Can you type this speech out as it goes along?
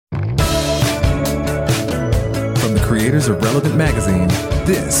creators of Relevant Magazine,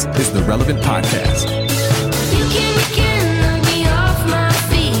 this is the Relevant Podcast. You can knock me off my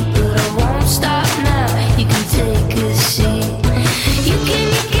feet, but I won't stop now. You can take a seat. You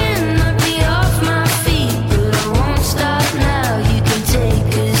can knock me off my feet, but I won't stop now. You can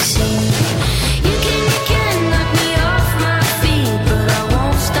take a seat. You can knock me off my feet, but I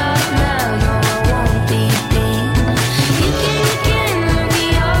won't stop now. No, I won't be beat. You can knock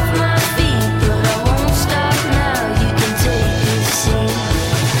me off my feet, but I won't stop now. You can take a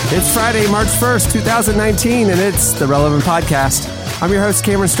seat. It's Friday, March 1st, 2019, and it's the Relevant Podcast. I'm your host,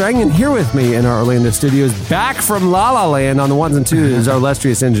 Cameron Strang, and here with me in our Orlando studios, back from La La Land on the ones and twos, is our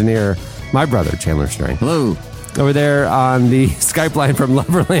illustrious engineer, my brother, Chandler Strang. Hello. Over there on the Skype line from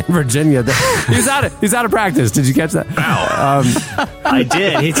Loverland, Virginia. He's out of practice. Did you catch that? I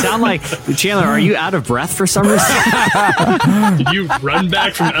did. It sounded like, Chandler, are you out of breath for some reason? Did you run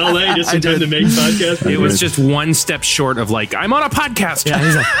back from LA just in time to make podcast? It was just one step short of like, I'm on a podcast. Yeah,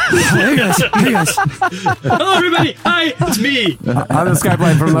 he's like, hey guys. Hello, everybody. Hi, it's me. On the Skype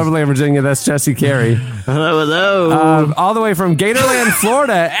line from Loverland, Virginia, that's Jesse Carey. Hello. All the way from Gatorland,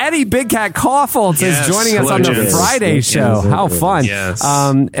 Florida, Eddie Big Cat Kaufholz is joining us on the Friday show. How fun. Yes.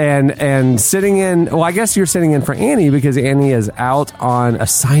 And sitting in, well, I guess you're sitting in for Annie because Annie is out on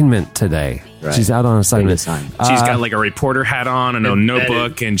assignment today. Right. She's out on assignment. She's got like a reporter hat on and a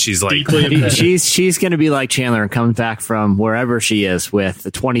notebook, and she's like, She's going to be like Chandler and comes back from wherever she is with the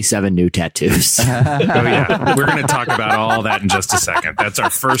 27 new tattoos. oh yeah, we're going to talk about all that in just a second. That's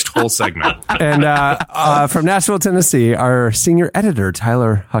our first whole segment. And from Nashville, Tennessee, our senior editor,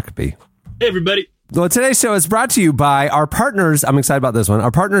 Tyler Huckabee. Hey, everybody. Well, today's show is brought to you by our partners. I'm excited about this one.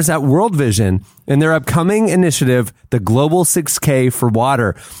 Our partners at World Vision and their upcoming initiative, the Global 6K for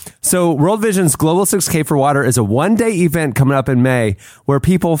Water. So World Vision's Global 6K for Water is a one-day event coming up in May where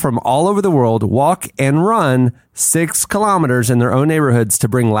people from all over the world walk and run 6 kilometers in their own neighborhoods to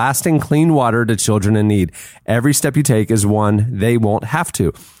bring lasting clean water to children in need. Every step you take is one they won't have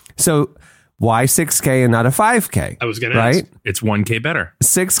to. So why 6K and not a 5K? I was going to right? ask. It's 1K better.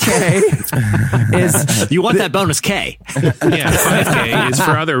 6K is... You want that bonus K. Yeah, 5K is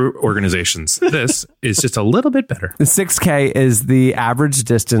for other organizations. This is just a little bit better. The 6K is the average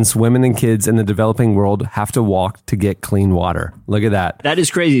distance women and kids in the developing world have to walk to get clean water. Look at that. That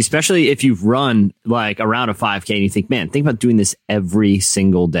is crazy, especially if you've run like around a 5K and you think, man, think about doing this every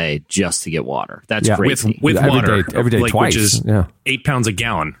single day just to get water. That's crazy. With water. Every day like, twice. Which is 8 pounds a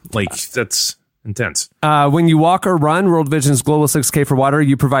gallon. Like, that's intense. When you walk or run World Vision's Global 6K for Water,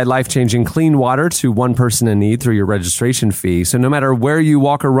 you provide life-changing clean water to one person in need through your registration fee. So no matter where you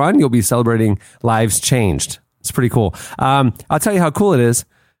walk or run, you'll be celebrating lives changed. It's pretty cool. I'll tell you how cool it is.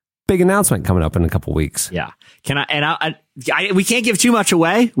 Big announcement coming up in a couple weeks. Yeah. We can't give too much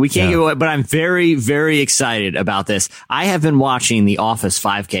away. We can't give away, but I'm very, very excited about this. I have been watching the Office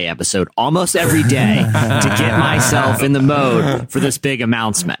 5K episode almost every day to get myself in the mode for this big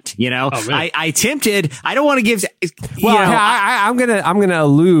announcement. You know, I don't want to give. I'm gonna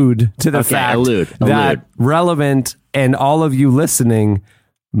allude to the fact that Relevant and all of you listening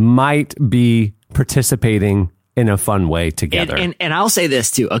might be participating in a fun way together. And I'll say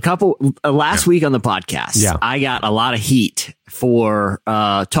this too. Last week on the podcast, I got a lot of heat for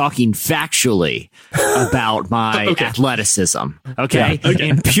talking factually about my athleticism. Okay.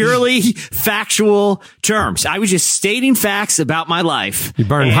 In purely factual terms. I was just stating facts about my life you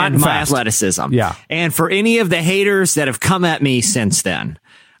burned hot and my fast. athleticism. Yeah. And for any of the haters that have come at me since then,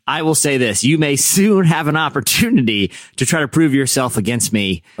 I will say this. You may soon have an opportunity to try to prove yourself against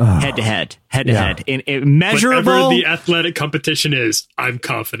me head to head. In measurable. Whatever the athletic competition is, I'm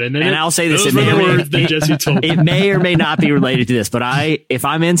confident in it. And I'll say this. Those were the words that Jesse told me. It may or may not be related to this, but if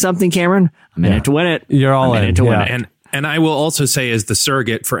I'm in something, Cameron, I'm in it to win it. You're all in it to win it. And I will also say, as the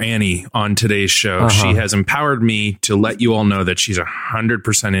surrogate for Annie on today's show, she has empowered me to let you all know that she's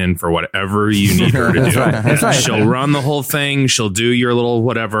 100% in for whatever you need her to do. That's right. She'll run the whole thing. She'll do your little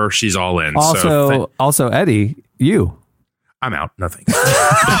whatever. She's all in. Also, Eddie, you. I'm out. Nothing.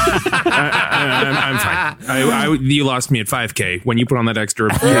 I'm fine. You lost me at 5K when you put on that extra.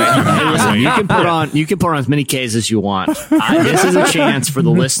 Listen, you can put on as many Ks as you want. This is a chance for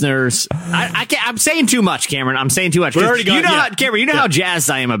the listeners. I'm saying too much, Cameron. I'm saying too much. Cameron, you know how jazzed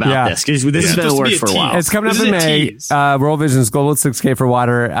I am about this because this has been the works for a while. It's coming up in May. World Vision's Global 6K for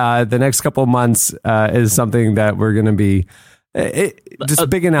Water. The next couple of months is something that we're going to be just a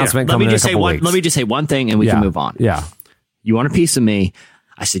big announcement coming in a couple weeks. Let me just say one thing, and we can move on. Yeah. You want a piece of me?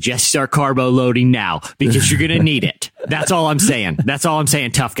 I suggest you start carbo loading now because you're going to need it. That's all I'm saying. That's all I'm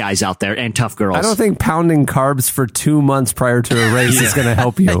saying, tough guys out there and tough girls. I don't think pounding carbs for 2 months prior to a race is going to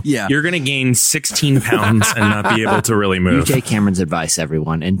help you. Yeah. You're going to gain 16 pounds and not be able to really move. You take Cameron's advice,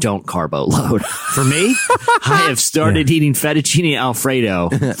 everyone, and don't carbo load. For me, I have started eating fettuccine Alfredo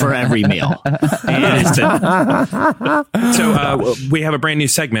for every meal. And So we have a brand new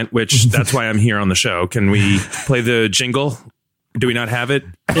segment, which that's why I'm here on the show. Can we play the jingle? Do we not have it?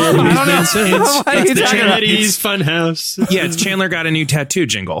 It's the Chatty's Funhouse. Yeah, it's Chandler got a new tattoo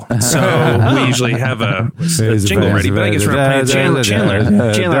jingle. So we usually have a jingle ready, but I guess we're not playing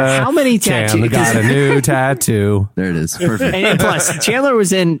Chandler, how many tattoos? Chandler got a new tattoo. There it is. Perfect. And plus, Chandler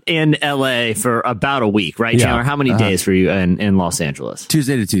was in LA for about a week, right? Yeah. Chandler, how many days were you in Los Angeles?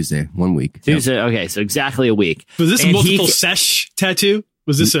 Tuesday to Tuesday, 1 week. Tuesday. Okay, so exactly a week. Was this a And multiple sesh tattoo?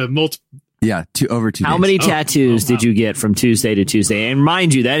 Was this a multiple? Yeah, over 2 days. How many tattoos did you get from Tuesday to Tuesday? And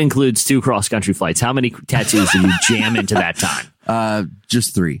mind you, that includes 2 cross-country flights. How many tattoos did you jam into that time?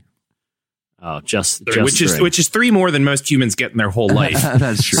 Just 3. Oh, just which is 3 more than most humans get in their whole life.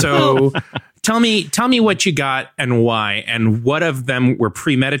 That's true. So tell me what you got and why, and what of them were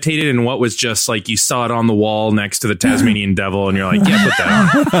premeditated and what was just like you saw it on the wall next to the Tasmanian devil and you're like, yeah, put that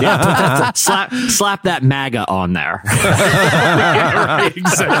on. Yeah, put that, slap that MAGA on there. Yeah, right,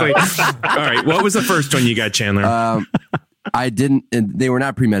 exactly. All right, what was the first one you got, Chandler? I didn't. They were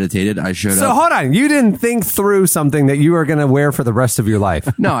not premeditated. I showed up. So hold on. You didn't think through something that you were going to wear for the rest of your life.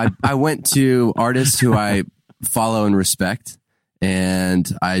 No, I went to artists who I follow and respect,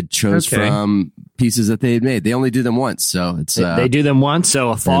 and I chose from pieces that they had made. They only do them once, so it's they do them once. So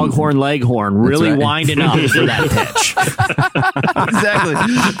a foghorn leghorn, really right. winding up for that pitch. exactly.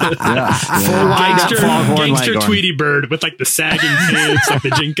 Yeah. Full wind up foghorn Gangster leghorn. Tweety Bird with like the sagging tips, like the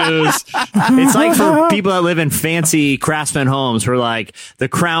jinkos. It's like for people that live in fancy craftsman homes where like the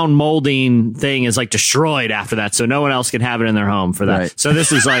crown molding thing is like destroyed after that. So no one else can have it in their home for that. Right. So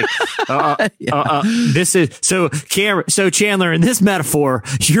this is like, this is so Chandler, in this metaphor,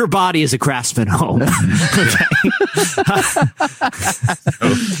 your body is a craftsman home.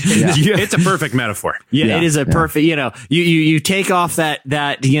 It's a perfect metaphor. Yeah, it is a perfect, you take off that,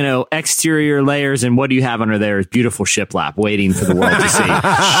 exterior layers and what do you have under there is beautiful shiplap waiting for the world to see.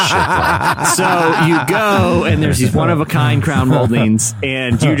 Shiplap. So you go and there's these one of a kind crown moldings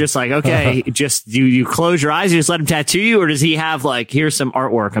and you're just like, okay, just you close your eyes, you just let him tattoo you, or does he have like, here's some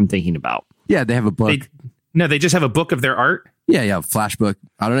artwork I'm thinking about? Yeah, they have a book. They just have a book of their art? Yeah, flash book.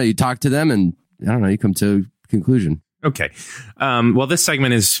 I don't know. You talk to them and I don't know, you come to a conclusion. Okay. Well, this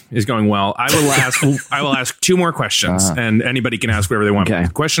segment is going well. I will ask 2 more questions, and anybody can ask whatever they want. Okay.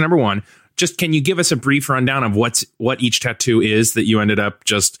 Question number 1: just can you give us a brief rundown of what each tattoo is that you ended up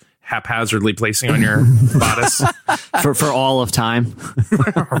just haphazardly placing on your bodice for all of time?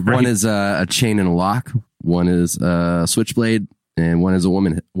 Right. One is a chain and a lock. One is a switchblade, and one is a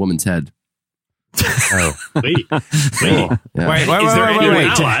woman's head. Oh, Wait. Yeah.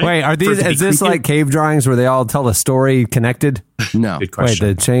 Wait. Are these? Is this like cave drawings where they all tell a story connected? No. Good Wait, question.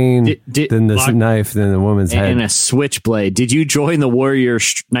 the chain, then the knife, then the woman's head. And a switchblade. Did you join the Warrior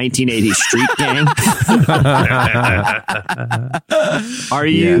 1980s street gang? Are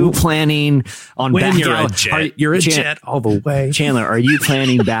you planning on When back you're alley? a jet, you're a jet all the way. Chandler, are you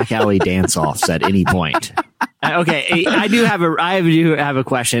planning back alley dance offs at any point? Okay, I do have a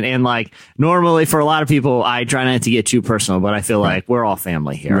question, and like normally for a lot of people, I try not to get too personal, but I feel like we're all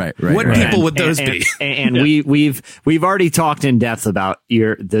family here. Right. What people would those be? And we've already talked in depth about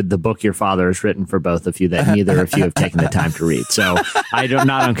the book your father has written for both of you that neither of you have taken the time to read. So I'm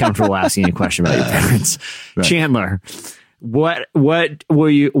not uncomfortable asking a question about your parents. Right. Chandler, what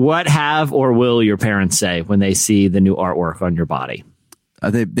have or will your parents say when they see the new artwork on your body?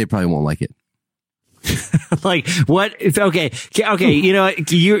 They probably won't like it. Like what? Okay. You know,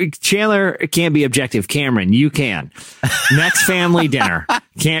 Chandler can't be objective. Cameron, you can. Next family dinner.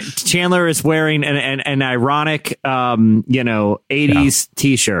 Chandler is wearing an ironic, 80s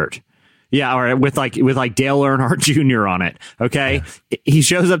T-shirt. Yeah, or with like Dale Earnhardt Jr. on it. Okay, He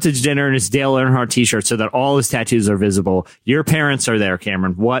shows up to dinner in his Dale Earnhardt T-shirt so that all his tattoos are visible. Your parents are there,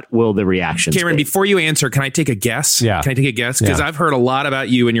 Cameron. What will the reactions Cameron, be? before you answer, can I take a guess? Yeah. Can I take a guess? Because I've heard a lot about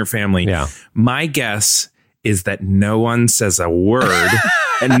you and your family. Yeah. My guess is that no one says a word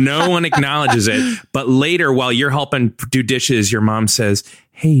and no one acknowledges it. But later, while you're helping do dishes, your mom says,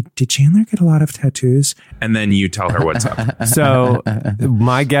 "Hey, did Chandler get a lot of tattoos?" And then you tell her what's up. So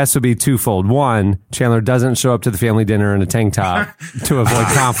my guess would be twofold. One, Chandler doesn't show up to the family dinner in a tank top to avoid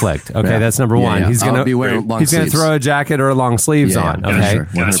conflict. Okay, that's number one. Yeah. He's I'll gonna be wearing long sleeves. throw a jacket or long sleeves on. Yeah,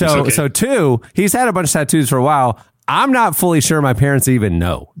 Okay, sure. so two, he's had a bunch of tattoos for a while. I'm not fully sure my parents even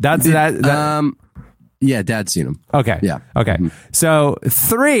know. That's that. Yeah, Dad's seen them. Okay. Yeah. Okay. So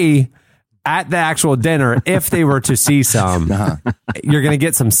 3 at the actual dinner, if they were to see some, you're going to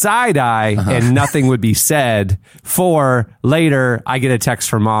get some side eye and nothing would be said. 4, later, I get a text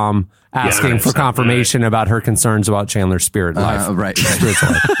from Mom asking for confirmation about her concerns about Chandler's spirit life. Right. Spiritual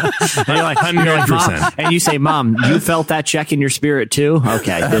life. And you're like, 100%. Mom, and you say, Mom, you felt that check in your spirit too?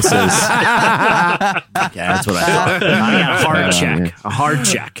 Okay, this is... Okay, that's what I thought. I got a hard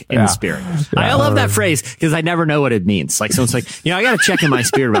check in the spirit. I love that phrase because I never know what it means. Like someone's like, I got to check in my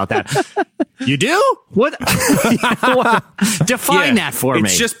spirit about that. You do? What? Define that for me.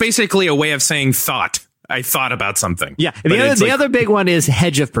 It's just basically a way of saying thought. I thought about something. Yeah. The other big one is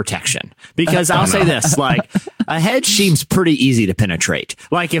hedge of protection, because I'll say this, like a hedge seems pretty easy to penetrate.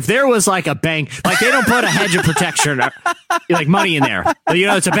 Like if there was like a bank, like they don't put a hedge of protection, like money in there.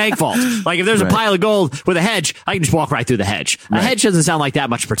 It's a bank vault. Like if there's a pile of gold with a hedge, I can just walk right through the hedge. A hedge doesn't sound like that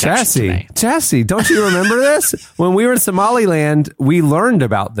much protection to me. Jesse, don't you remember this? When we were in Somaliland, we learned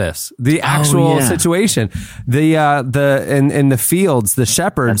about this. The actual situation. In the fields, the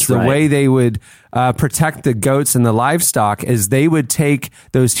shepherds, the way they would protect the goats and the livestock is they would take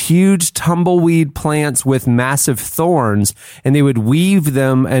those huge tumbleweed plants with massive thorns and they would weave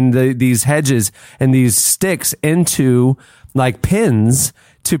them and these hedges and these sticks into like pins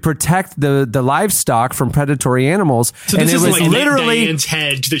to protect the livestock from predatory animals. So and this it is was like literally Diane's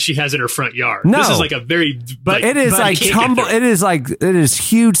hedge that she has in her front yard. No. This is like a very, but it is like tumble. It is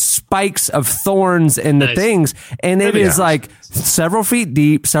huge spikes of thorns in the things, and it is like several feet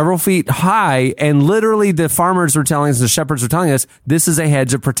deep, several feet high, and literally the farmers were telling us, the shepherds were telling us, this is a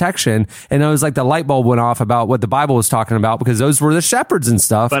hedge of protection. And it was like the light bulb went off about what the Bible was talking about because those were the shepherds and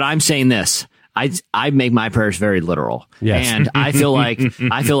stuff. But I'm saying this. I make my prayers very literal. Yes. And I feel like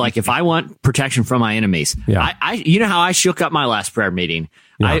if I want protection from my enemies, you know how I shook up my last prayer meeting?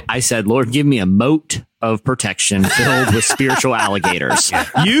 Yeah. I said, Lord, give me a moat of protection filled with spiritual alligators.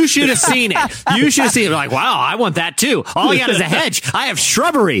 You should have seen it. You should have seen it. Like, wow, I want that too. All I got is a hedge. I have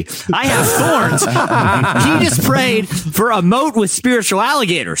shrubbery. I have thorns. He just prayed for a moat with spiritual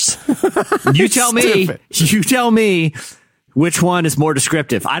alligators. You tell me which one is more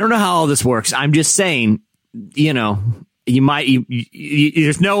descriptive. I don't know how all this works. I'm just saying, there's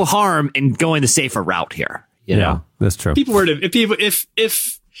no harm in going the safer route here. You know, that's true. People were to,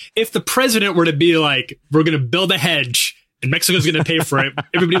 if the president were to be like, we're going to build a hedge and Mexico's going to pay for it,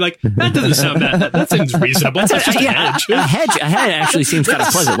 everybody like, that doesn't sound bad. That seems reasonable. That's just a hedge. A hedge actually seems kind of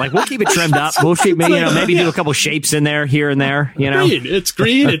pleasant. Like we'll keep it trimmed up. We'll keep, maybe do a couple shapes in there, here and there. Green. It's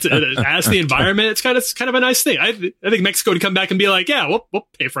green. It's adds the environment. It's kind of a nice thing. I think Mexico would come back and be like, yeah, we'll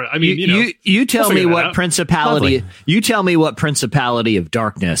pay for it. I mean, you tell me what principality. Lovely. You tell me what principality of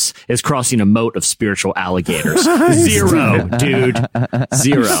darkness is crossing a moat of spiritual alligators. Zero, dude.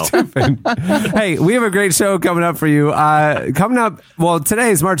 Zero. Hey, we have a great show coming up for you. Coming up,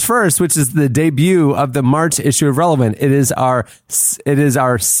 today is March 1st, which is the debut of the March issue of Relevant. It is our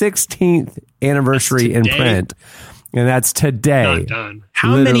 16th anniversary in print, and that's today. Not done.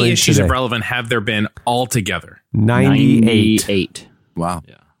 How many issues of Relevant have there been altogether? 98. Wow.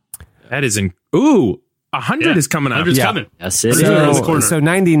 Yeah. That is 100 is coming up. 100's coming. Yes, it is. So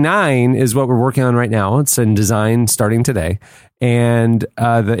 99 is what we're working on right now. It's in design starting today, and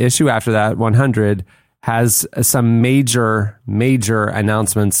the issue after that, 100. Has some major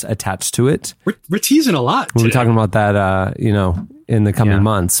announcements attached to it. We're teasing a lot. We'll be talking about that, in the coming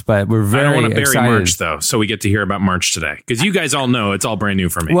months. But we're very excited. I don't want to bury March, though, so we get to hear about March today. Because you guys all know it's all brand new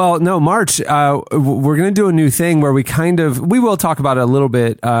for me. Well, no, March, we're going to do a new thing where we will talk about it a little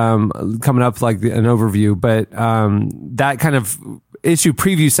bit coming up, like an overview. But that kind of issue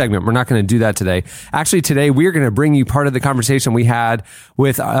preview segment, we're not going to do that today. Actually, today we're going to bring you part of the conversation we had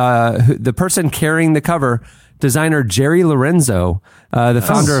with the person carrying the cover, designer Jerry Lorenzo, the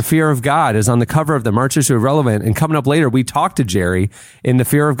founder of Fear of God, is on the cover of the March issue of Relevant. And coming up later, we talked to Jerry in the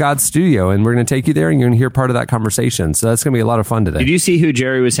Fear of God studio, and we're going to take you there and you're going to hear part of that conversation. So that's going to be a lot of fun today. Did you see who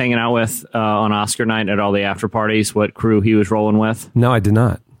Jerry was hanging out with on Oscar night at all the after parties? What crew he was rolling with? No, I did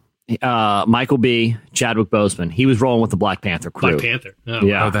not. Michael B., Chadwick Boseman. He was rolling with the Black Panther crew. Black Panther. Oh,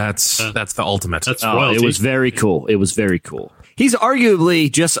 yeah. That's the ultimate. That's it was very cool. It was very cool. He's arguably,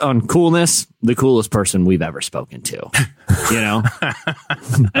 just on coolness, the coolest person we've ever spoken to. You know, I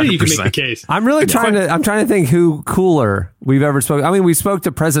think you can make the case. I'm really trying to think who cooler we've ever spoken. I mean, we spoke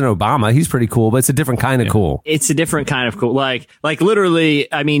to President Obama. He's pretty cool, but it's a different kind of cool. It's a different kind of cool. Like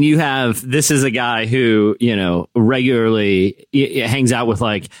literally, I mean, this is a guy who, you know, regularly hangs out with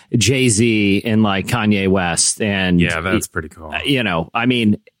like Jay-Z and like Kanye West. And yeah, that's pretty cool. You know, I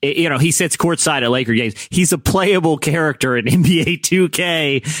mean, you know, he sits courtside at Laker games. He's a playable character in NBA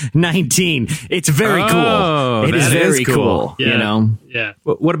 2K19. It's very cool. It is very cool. Yeah. You know? Yeah.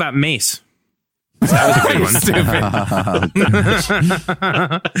 What about Mace? That was a good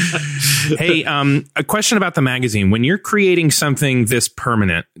one. Hey, a question about the magazine. When you're creating something this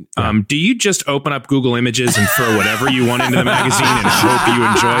permanent, do you just open up Google Images and throw whatever you want into the magazine and hope you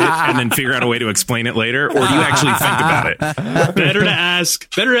enjoy it and then figure out a way to explain it later? Or do you actually think about it? Better to ask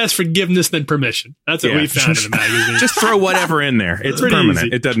forgiveness than permission. That's what we found in the magazine. Just throw whatever in there. It's permanent.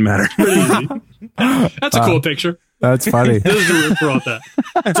 Easy. It doesn't matter. Pretty easy. That's a cool picture. That's funny. That.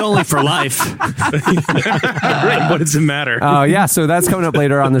 It's only for life. Right. What does it matter? Oh, yeah. So that's coming up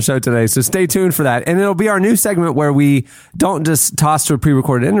later on the show today. So stay tuned for that. And it'll be our new segment where we don't just toss to a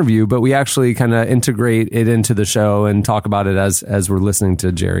pre-recorded interview, but we actually kind of integrate it into the show and talk about it as we're listening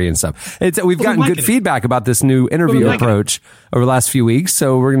to Jerry and stuff. We've gotten good feedback about this new interview approach over the last few weeks.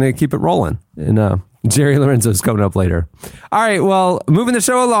 So we're going to keep it rolling. And Jerry Lorenzo is coming up later. All right. Well, moving the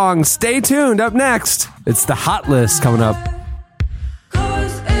show along. Stay tuned. Up next, it's the Hot List coming up.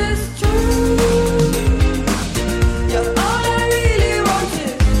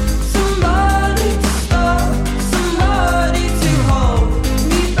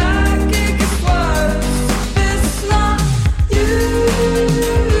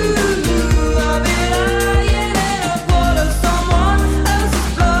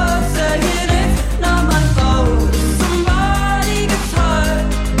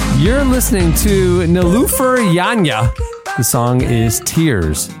 You're listening to Niloufer Yanya. The song is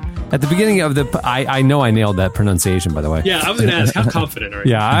Tears. At the beginning of I know I nailed that pronunciation, by the way. Yeah, I was going to ask, how confident are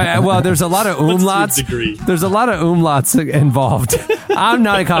you? Yeah, well, there's a lot of umlauts. There's a lot of umlauts involved. I'm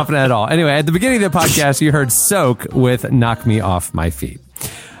not confident at all. Anyway, at the beginning of the podcast, you heard Soak with Knock Me Off My Feet.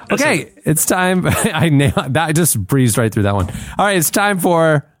 Okay, it's time. I just breezed right through that one. All right, it's time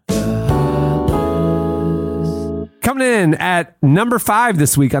for... Coming in at number 5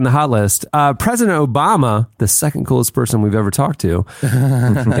 this week on the Hot List, President Obama, the second coolest person we've ever talked to,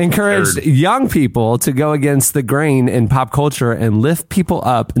 encouraged young people to go against the grain in pop culture and lift people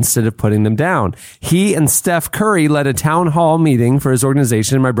up instead of putting them down. He and Steph Curry led a town hall meeting for his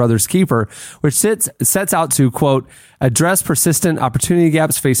organization, My Brother's Keeper, which sets out to, quote, address persistent opportunity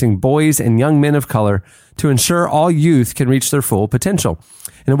gaps facing boys and young men of color to ensure all youth can reach their full potential.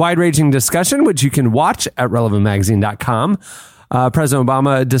 In a wide-ranging discussion, which you can watch at relevantmagazine.com, President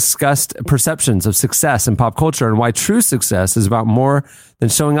Obama discussed perceptions of success in pop culture and why true success is about more than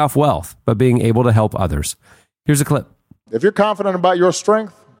showing off wealth, but being able to help others. Here's a clip. If you're confident about your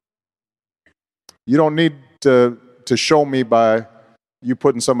strength, you don't need to show me by you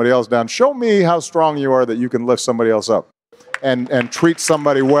putting somebody else down. Show me how strong you are that you can lift somebody else up and treat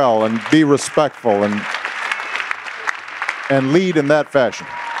somebody well and be respectful and lead in that fashion.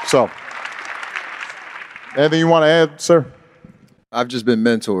 So, anything you want to add, sir? I've just been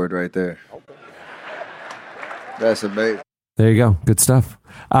mentored right there. Okay. That's amazing. There you go. Good stuff.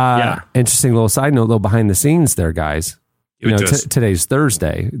 Interesting little side note, little behind the scenes there, guys. You know, today's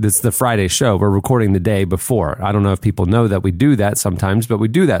Thursday. It's the Friday show. We're recording the day before. I don't know if people know that we do that sometimes, but we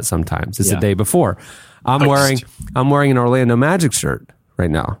do that sometimes. It's the day before. I'm wearing an Orlando Magic shirt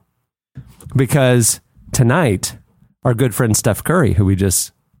right now because tonight our good friend Steph Curry, who we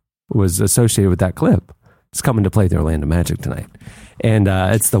just was associated with that clip, is coming to play the Orlando Magic tonight. And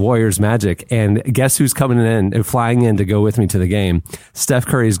it's the Warriors Magic. And guess who's coming in and flying in to go with me to the game? Steph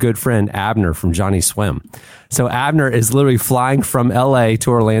Curry's good friend, Abner from Johnny Swim. So Abner is literally flying from LA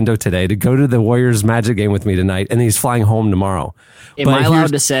to Orlando today to go to the Warriors Magic game with me tonight. And he's flying home tomorrow. Am I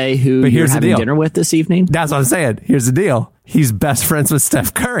allowed to say who you're having dinner with this evening? That's what I'm saying. Here's the deal. He's best friends with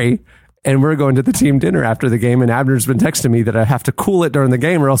Steph Curry. And we're going to the team dinner after the game. And Abner's been texting me that I have to cool it during the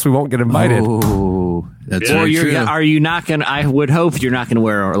game or else we won't get invited. Oh, that's or true. Are you not going to, I would hope you're not going to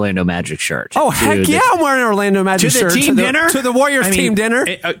wear an Orlando Magic shirt. Oh, heck yeah, I'm wearing an Orlando Magic shirt. To the team dinner? To the Warriors team dinner.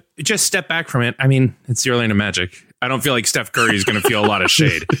 Just step back from it. I mean, it's the Orlando Magic. I don't feel like Steph Curry is going to feel a lot of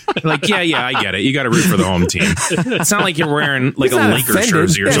shade. Like, yeah, I get it. You got to root for the home team. It's not like you're wearing like a Lakers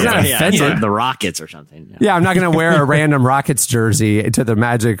jersey or something. Yeah, the Rockets or something. Yeah, I'm not going to wear a random Rockets jersey to the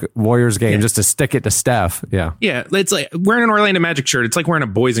Magic Warriors game just to stick it to Steph. Yeah. Yeah, it's like wearing an Orlando Magic shirt. It's like wearing a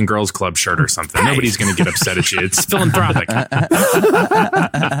Boys and Girls Club shirt or something. Nobody's going to get upset at you. It's philanthropic.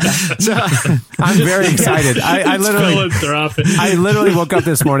 So, I'm very excited. I literally woke up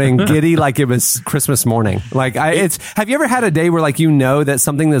this morning giddy like it was Christmas morning. Like have you ever had a day where like that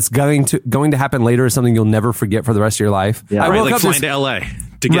something that's going to happen later is something you'll never forget for the rest of your life? Yeah, I woke up flying to LA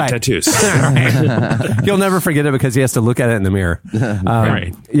to get tattoos. You'll never forget it because he has to look at it in the mirror.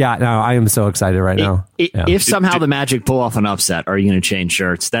 Right. Yeah, no, I am so excited right now. If somehow the Magic pull off an upset, are you going to change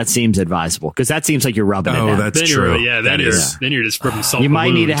shirts? That seems advisable because that seems like you're rubbing it down. That's true. Then you're just rubbing salt. You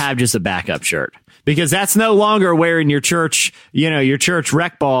might need to have just a backup shirt because that's no longer wearing your church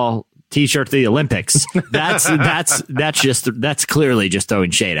rec ball T-shirt to the Olympics. That's clearly just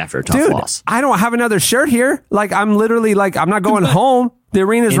throwing shade after a tough loss. I don't have another shirt here. Like I'm literally like I'm not going home. The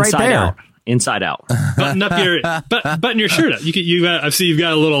arena's right there. Inside out. Button your shirt up. I see you've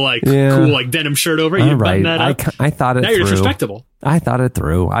got a little cool like denim shirt over. You button that up. I thought it now through. You're respectable. I thought it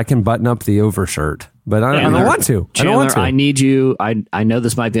through. I can button up the overshirt, but I don't want to. Chandler, I don't want to. I need you. I know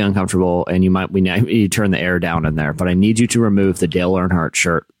this might be uncomfortable, and you turn the air down in there, but I need you to remove the Dale Earnhardt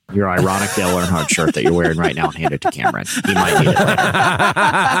shirt. Your ironic Dale Earnhardt shirt that you're wearing right now and hand it to Cameron. He might need it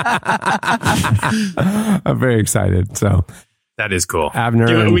later. I'm very excited. So that is cool. Abner,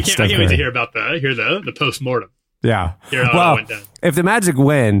 I can't wait to hear about the post-mortem. Yeah. Well, went down. If the Magic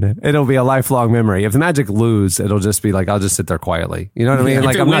win, it'll be a lifelong memory. If the Magic lose, it'll just be like, I'll just sit there quietly. You know what I mean? If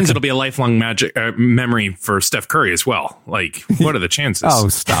like, it wins, it'll be a lifelong memory for Steph Curry as well. Like, what are the chances? Oh,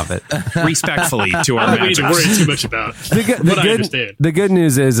 stop it. Respectfully to our Magic. I don't need to worry too much about I understand. The good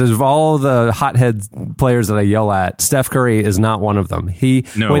news is of all the hothead players that I yell at, Steph Curry is not one of them. He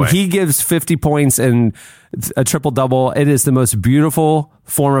gives 50 points and a triple-double, it is the most beautiful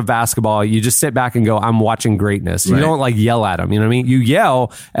form of basketball. You just sit back and go, I'm watching greatness. You don't like yell at them. You know what I mean? You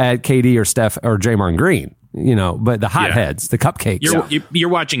yell at KD or Steph or Draymond Green. But the hotheads, the cupcakes. You're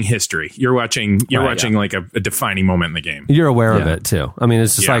watching history. You're watching like a defining moment in the game. You're aware of it too. I mean,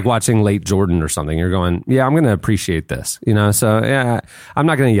 it's just like watching late Jordan or something. You're going, I'm going to appreciate this. So I'm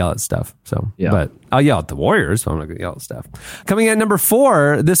not going to yell at stuff. But I'll yell at the Warriors. So I'm not going to yell at stuff. Coming in at number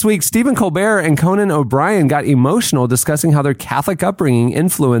 4 this week, Stephen Colbert and Conan O'Brien got emotional discussing how their Catholic upbringing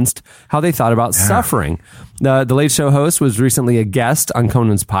influenced how they thought about suffering. The Late Show host was recently a guest on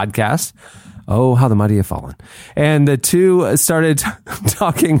Conan's podcast. Oh, how the mighty have fallen. And the two started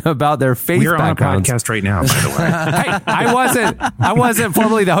talking about their faith backgrounds. We're on a podcast right now, by the way. Hey, I wasn't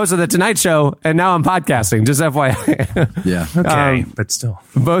formerly the host of The Tonight Show, and now I'm podcasting, just FYI. Yeah. Okay, but still.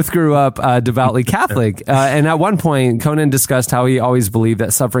 Both grew up devoutly Catholic. And at one point, Conan discussed how he always believed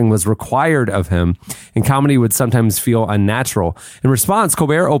that suffering was required of him, and comedy would sometimes feel unnatural. In response,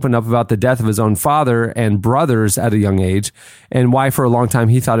 Colbert opened up about the death of his own father and brothers at a young age, and why for a long time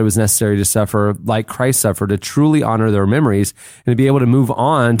he thought it was necessary to suffer like Christ suffered, to truly honor their memories and to be able to move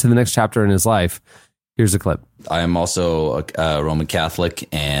on to the next chapter in his life. Here's a clip. I am also a Roman Catholic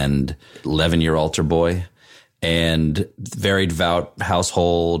and 11-year altar boy and very devout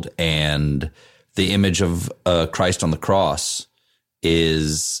household, and the image of Christ on the cross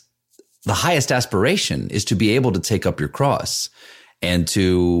is the highest aspiration, is to be able to take up your cross and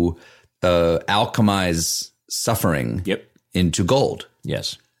to alchemize suffering into gold.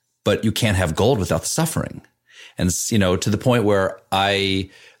 Yes. But you can't have gold without the suffering. And, to the point where I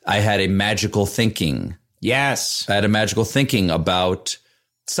had a magical thinking. Yes. I had a magical thinking about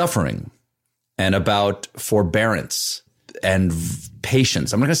suffering and about forbearance and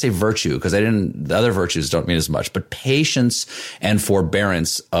patience. I'm not going to say virtue because the other virtues don't mean as much, but patience and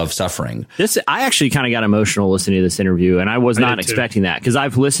forbearance of suffering. I actually kind of got emotional listening to this interview, and I was not expecting that because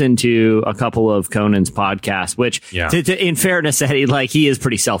I've listened to a couple of Conan's podcasts, which in fairness, he is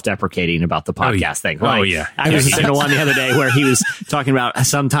pretty self-deprecating about the podcast thing. I was listening to one the other day where he was talking about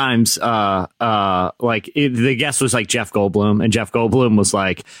sometimes, the guest was like Jeff Goldblum, and Jeff Goldblum was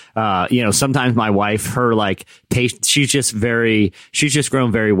like, sometimes my wife, she's just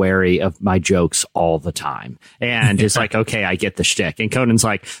grown very wary of my jokes all the time. And it's like, okay, I get the shtick. And Conan's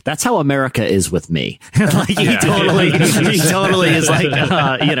like, that's how America is with me. He totally is like,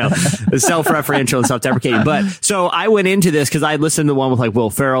 self-referential and self-deprecating. But so I went into this because I listened to the one with like Will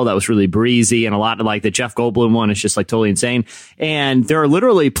Ferrell that was really breezy, and a lot of like the Jeff Goldblum one is just like totally insane. And there are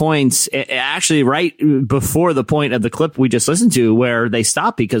literally points actually right before the point of the clip we just listened to where they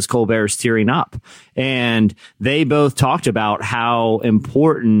stop because Colbert's tearing up. And they both talked about how how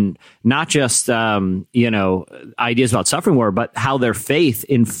important not just ideas about suffering were, but how their faith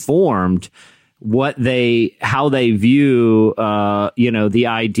informed how they view the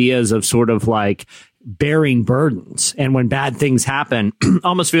ideas of sort of like bearing burdens, and when bad things happen,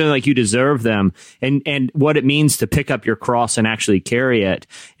 almost feeling like you deserve them, and what it means to pick up your cross and actually carry it.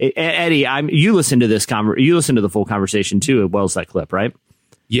 Eddie, you listened to the full conversation too, as well as that clip, right?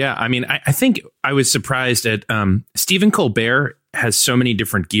 Yeah, I mean, I think I was surprised at Stephen Colbert has so many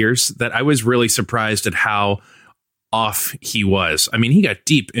different gears that I was really surprised at how off he was. I mean, he got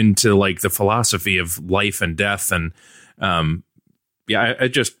deep into like the philosophy of life and death, and I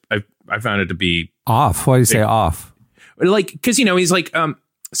found it to be off. Why do you say off? Like, because he's like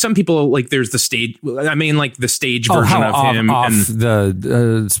some people like there's the stage. I mean, like the stage version of him off and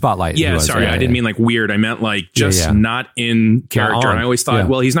the spotlight. Yeah, sorry, I didn't mean like weird. I meant like just not in character. And I always thought,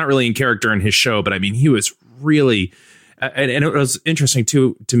 well, he's not really in character in his show, but I mean, he was really. And it was interesting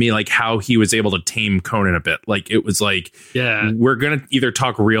to me, like how he was able to tame Conan a bit. Like it was like, we're going to either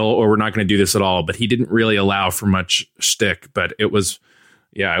talk real or we're not going to do this at all. But he didn't really allow for much shtick. But it was,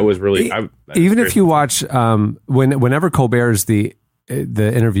 it was really. Even if you watch, whenever Colbert is the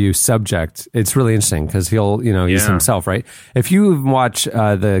interview subject, it's really interesting because he'll, he's himself, right? If you watch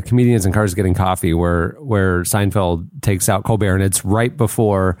the Comedians in Cars Getting Coffee, where Seinfeld takes out Colbert, and it's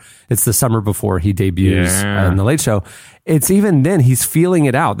it's the summer before he debuts on The Late Show. It's even then he's feeling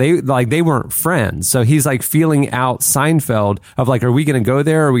it out. They weren't friends, so he's like feeling out Seinfeld of like, are we going to go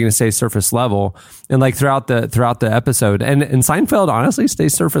there? Or are we going to stay surface level? And like throughout the episode, and Seinfeld honestly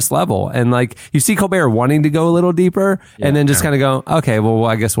stays surface level, and like you see Colbert wanting to go a little deeper, and then just kind of go, okay, well,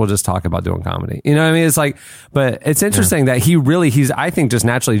 I guess we'll just talk about doing comedy. You know what I mean? It's like, but it's interesting that he's I think just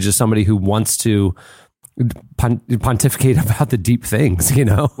naturally just somebody who wants to pontificate about the deep things,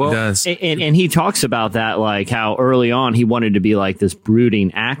 Well, and he talks about that, like how early on he wanted to be like this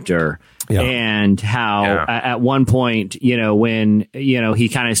brooding actor. And how at one point, when, he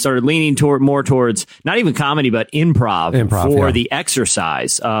kind of started leaning more towards not even comedy, but improv for the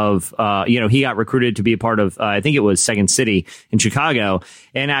exercise of, he got recruited to be a part of, I think it was Second City in Chicago.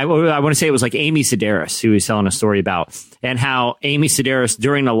 And I want to say it was like Amy Sedaris, who he's telling a story about, and how Amy Sedaris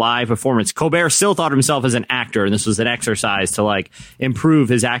during a live performance, Colbert still thought of himself as an actor. And this was an exercise to like improve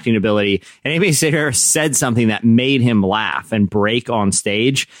his acting ability. And Amy Sedaris said something that made him laugh and break on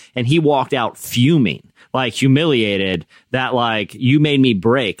stage. And he walked out fuming, like humiliated that like you made me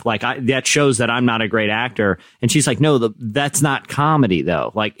break. Like that shows that I'm not a great actor. And she's like, no, that's not comedy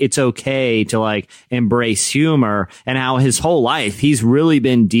though. Like it's okay to like embrace humor. And how his whole life he's really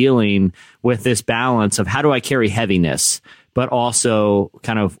been dealing with this balance of how do I carry heaviness, but also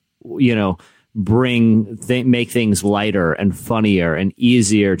kind of, make things lighter and funnier and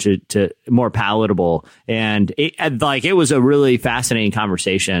easier to more palatable. And it was a really fascinating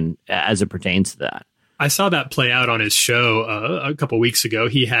conversation as it pertains to that. I saw that play out on his show a couple weeks ago.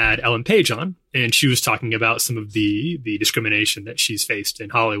 He had Ellen Page on, and she was talking about some of the discrimination that she's faced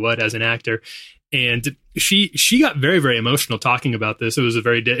in Hollywood as an actor. And she got very, very emotional talking about this.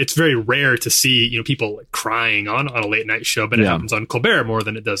 It's very rare to see, people like crying on a late night show, but it happens on Colbert more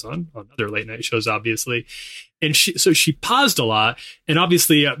than it does on other late night shows, obviously. And she paused a lot, and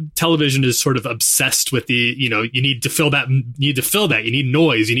obviously television is sort of obsessed with the, you need to fill that, you need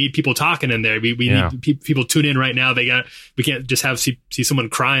noise, you need people talking in there. We need people tune in right now. We can't just see someone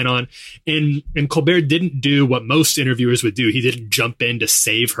crying on. And Colbert didn't do what most interviewers would do. He didn't jump in to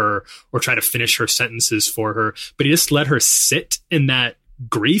save her or try to finish her sentences for her, but he just let her sit in that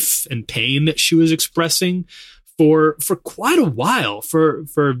grief and pain that she was expressing for quite a while, for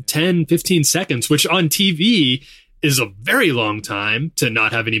 10, 15 seconds, which on TV is a very long time to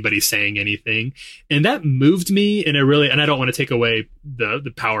not have anybody saying anything. And that moved me in and I don't want to take away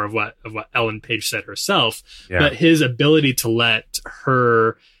the power of what Ellen Page said herself, but his ability to let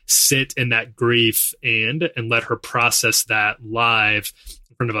her sit in that grief and let her process that live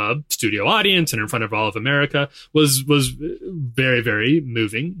in front of a studio audience and in front of all of America was very, very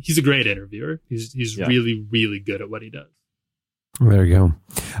moving. He's a great interviewer. He's really, really good at what he does. There you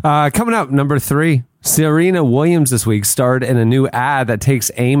go. Coming up, number 3, Serena Williams this week starred in a new ad that takes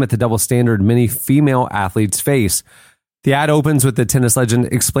aim at the double standard many female athletes face. The ad opens with the tennis legend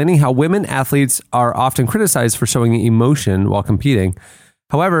explaining how women athletes are often criticized for showing emotion while competing.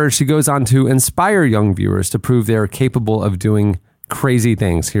 However, she goes on to inspire young viewers to prove they are capable of doing crazy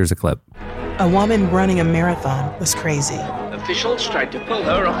things. Here's a clip. A woman running a marathon was crazy. Officials tried to pull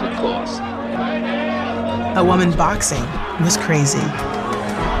her off the course. A woman boxing was crazy.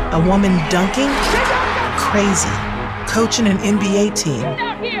 A woman dunking? Crazy. Coaching an NBA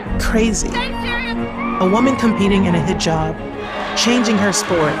team? Crazy. A woman competing in a hit job? changing her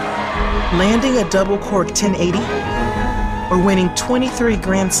sport, landing a double cork 1080, or winning 23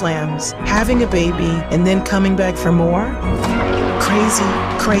 Grand Slams, having a baby, and then coming back for more? Crazy,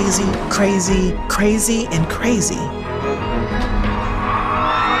 crazy, crazy, crazy, and crazy.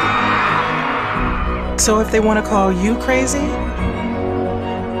 So if they want to call you crazy,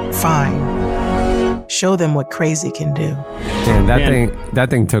 fine. Show them what crazy can do. Man, that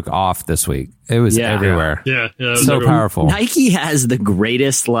thing took off this week. It was everywhere. Yeah, so powerful. Nike has the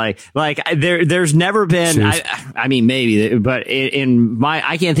greatest there's never been. I mean, maybe, but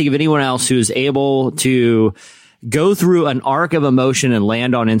I can't think of anyone else who's able to go through an arc of emotion and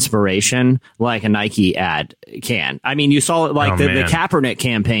land on inspiration like a Nike ad can. I mean, you saw it the Kaepernick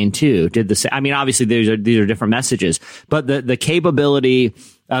campaign too. Did the same. I mean, obviously these are different messages, but the capability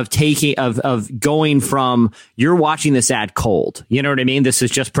of going from you're watching this ad cold, you know what I mean? This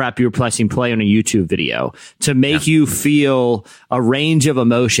is just prep, you're pressing play on a YouTube video to make you feel a range of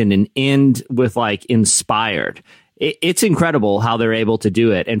emotion and end with inspired. It's incredible how they're able to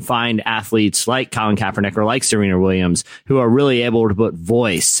do it and find athletes like Colin Kaepernick or like Serena Williams who are really able to put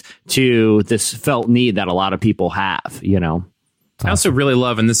voice to this felt need that a lot of people have, you know? I also really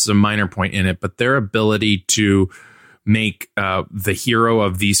love, and this is a minor point in it, but their ability to make the hero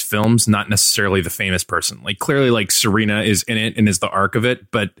of these films not necessarily the famous person. Clearly, Serena is in it and is the arc of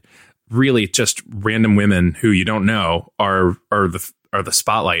it, but really just random women who you don't know are the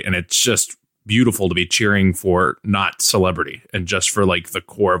spotlight, and it's just beautiful to be cheering for not celebrity and just for the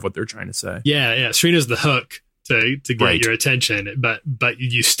core of what they're trying to say. Yeah. Serena's the hook to get your attention, but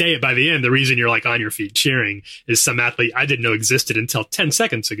you stay by the end. The reason you're on your feet cheering is some athlete I didn't know existed until 10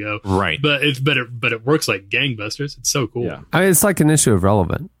 seconds ago. Right. But it works like gangbusters. It's so cool. Yeah. I mean, it's like an issue of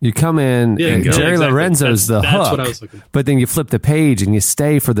relevant. You come in and Jerry Lorenzo's the hook, what I was looking for. But then you flip the page and you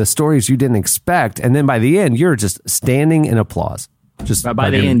stay for the stories you didn't expect. And then by the end, you're just standing in applause. Just by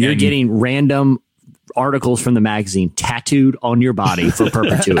the end, you're getting random articles from the magazine tattooed on your body for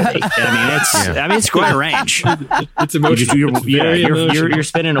perpetuity. I mean, it's quite a range. It's emotional. You're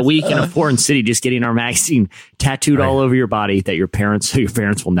spending a week in a foreign city just getting our magazine tattooed all over your body that your parents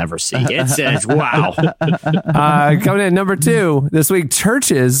will never see. It's wow. Coming in at number 2 this week,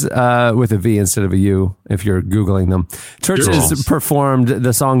 Churches with a V instead of a U. If you're Googling them, Churches performed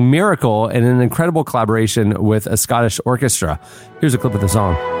the song "Miracle" in an incredible collaboration with a Scottish orchestra. Here's a clip of the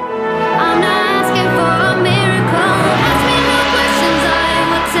song. I'm not asking for a miracle. Ask me no questions, I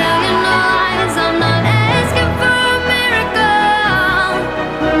will tell you no lies. I'm not asking for a miracle.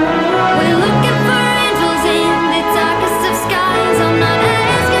 We're looking for angels in the darkest of skies. I'm not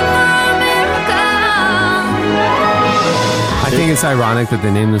asking for a miracle. I think it's ironic that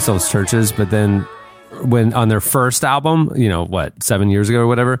they named themselves Churches, but then when on their first album, 7 years ago or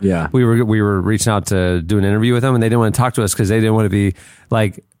whatever, we were reaching out to do an interview with them, and they didn't want to talk to us because they didn't want to be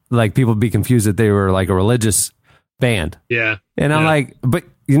like people be confused that they were like a religious band. Yeah. And I'm like, but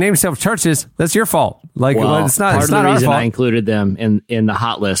you name yourself Churches, that's your fault. It's not part of the reason our fault. I included them in the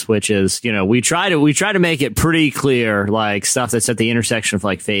hot list, which is, we try to make it pretty clear, stuff that's at the intersection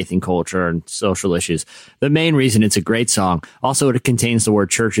of faith and culture and social issues. The main reason it's a great song. Also, it contains the word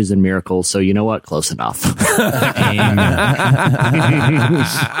churches and miracles. So you know what? Close enough. All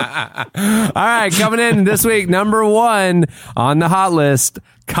right. Coming in this week, number 1 on the hot list.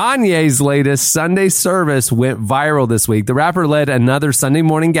 Kanye's latest Sunday service went viral this week. The rapper led another Sunday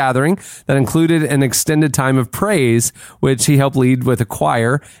morning gathering that included an extended time of praise, which he helped lead with a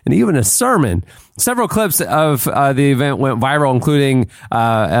choir and even a sermon. Several clips of the event went viral, including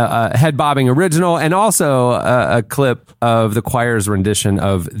a head-bobbing original and also a clip of the choir's rendition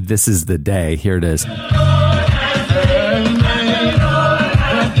of "This Is the Day." Here it is.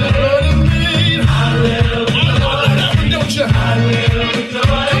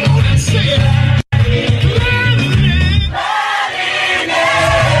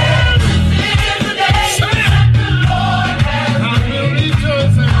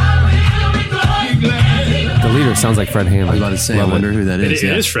 Sounds like Fred Hammond. I was about to say, I wonder who that is.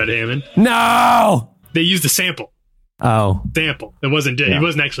 It is Fred Hammond. No! They used the sample. Oh. Sample. It wasn't. He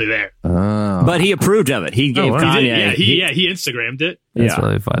wasn't actually there. Oh. But he approved of it. He gave Kanye. He Instagrammed it. That's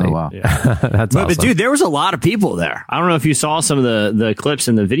really funny. Oh, wow. Yeah. That's awesome. But dude, there was a lot of people there. I don't know if you saw some of the clips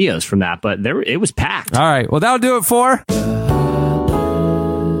and the videos from that, but it was packed. All right. Well, that'll do it for.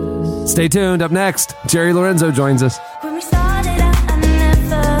 Stay tuned. Up next, Jerry Lorenzo joins us. When we started out, I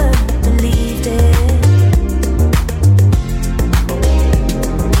never believed it.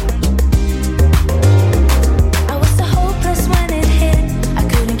 I was so hopeless when it hit. I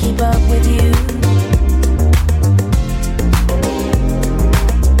couldn't keep up with you.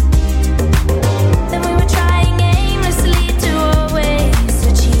 Then we were trying aimlessly to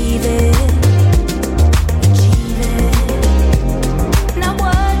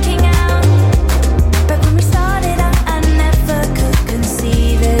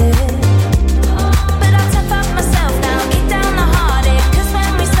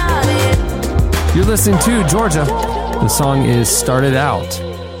listening to Georgia. The song is Started Out.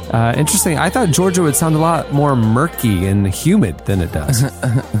 Interesting. I thought Georgia would sound a lot more murky and humid than it does.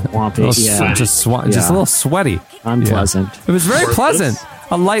 Swampy, just a little sweaty. Unpleasant. Yeah. It was very pleasant.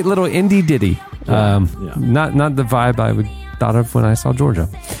 A light little indie ditty. Not the vibe I would thought of when I saw Georgia.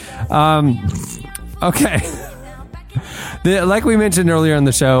 Okay. Like we mentioned earlier on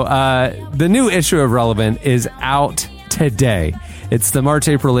the show, the new issue of Relevant is out today. It's the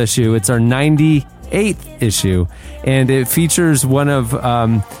March-April issue. It's our 98th issue, and it features one of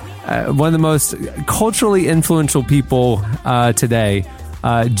the most culturally influential people today,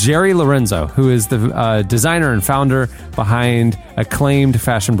 Jerry Lorenzo, who is the designer and founder behind acclaimed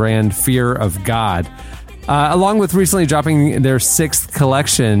fashion brand Fear of God. Along with recently dropping their 6th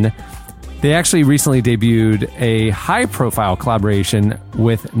collection, they actually recently debuted a high-profile collaboration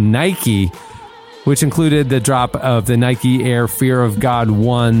with Nike, which included the drop of the Nike Air Fear of God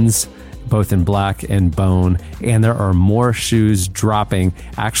 1s, both in black and bone. And there are more shoes dropping.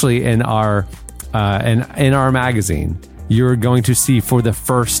 Actually, in our magazine, you're going to see for the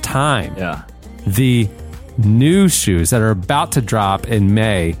first time the new shoes that are about to drop in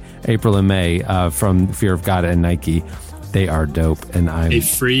April and May, from Fear of God and Nike. They are dope, and I'm a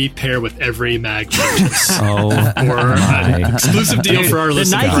free pair with every mag purchase. or an exclusive deal for our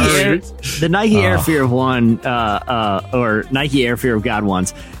listeners. The Nike Air Fear of One, or Nike Air Fear of God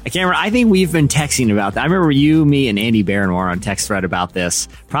ones. I can't remember. I think we've been texting about that. I remember you, me, and Andy Barron were on text thread about this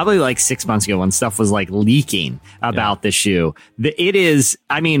probably like 6 months ago when stuff was like leaking about the shoe. It is.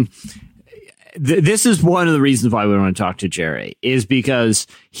 I mean. This is one of the reasons why we want to talk to Jerry, is because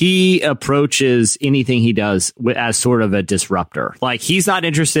he approaches anything he does as sort of a disruptor. Like, he's not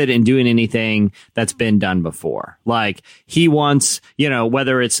interested in doing anything that's been done before. Like, he wants,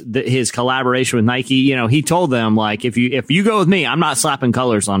 whether it's his collaboration with Nike, he told them, like, if you go with me, I'm not slapping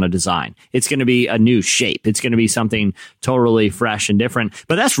colors on a design. It's going to be a new shape. It's going to be something totally fresh and different.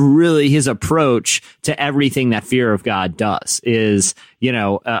 But that's really his approach to everything that Fear of God does, is,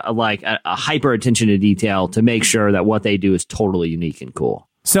 like a hyper attention to detail to make sure that what they do is totally unique and cool.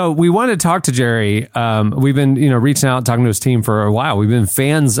 So we wanted to talk to Jerry. We've been, reaching out, talking to his team for a while. We've been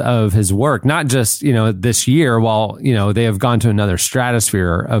fans of his work, not just, this year, while, they have gone to another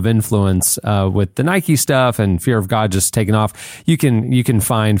stratosphere of influence with the Nike stuff and Fear of God just taking off. You can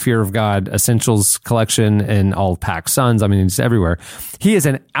find Fear of God Essentials collection in all Pac Suns. I mean, it's everywhere. He is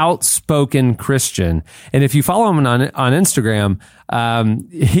an outspoken Christian. And if you follow him on Instagram,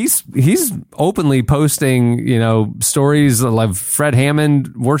 he's openly posting, stories like Fred Hammond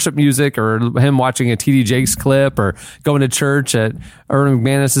worship music, or him watching a TD Jakes clip, or going to church at Erwin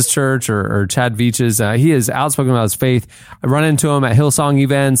McManus's church, or Chad Veach's. He is outspoken about his faith. I run into him at Hillsong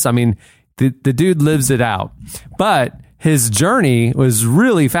events. I mean, the dude lives it out. But his journey was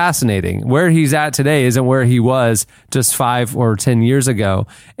really fascinating. Where he's at today isn't where he was just 5 or 10 years ago.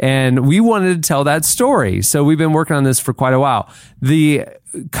 And we wanted to tell that story. So we've been working on this for quite a while. The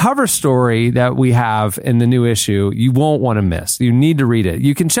cover story that we have in the new issue, you won't want to miss. You need to read it.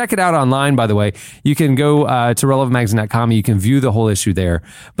 You can check it out online, by the way. You can go to relevantmagazine.com. You can view the whole issue there.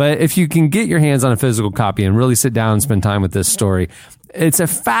 But if you can get your hands on a physical copy and really sit down and spend time with this story, it's a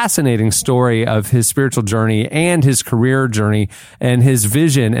fascinating story of his spiritual journey and his career journey and his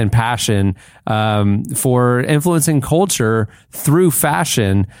vision and passion for influencing culture through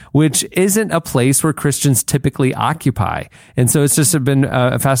fashion, which isn't a place where Christians typically occupy. And so it's just been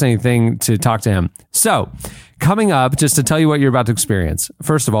a fascinating thing to talk to him. So coming up, just to tell you what you're about to experience.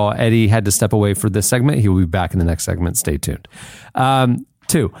 First of all, Eddie had to step away for this segment. He will be back in the next segment. Stay tuned.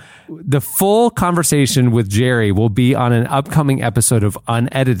 2, the full conversation with Jerry will be on an upcoming episode of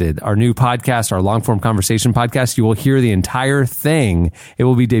Unedited, our new podcast, our long-form conversation podcast. You will hear the entire thing. It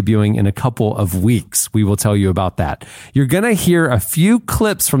will be debuting in a couple of weeks. We will tell you about that. You're going to hear a few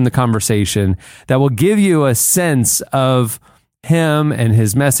clips from the conversation that will give you a sense of him and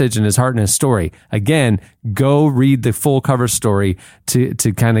his message and his heart and his story. Again, go read the full cover story to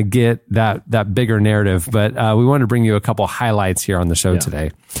kind of get that bigger narrative. But we want to bring you a couple highlights here on the show today.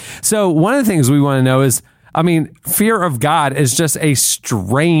 So one of the things we want to know is, Fear of God is just a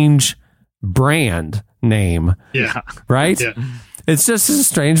strange brand name. Yeah. Right? Yeah. It's just a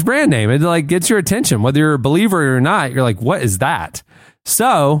strange brand name. It like gets your attention. Whether you're a believer or not, you're like, what is that?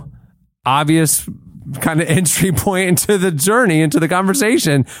 So obvious kind of entry point into the journey, into the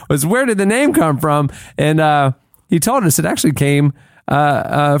conversation, was where did the name come from? And he told us it actually came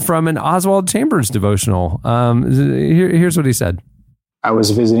from an Oswald Chambers devotional. Here's what he said. I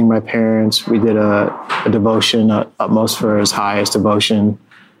was visiting my parents. We did a devotion, Utmost for His Highest devotion.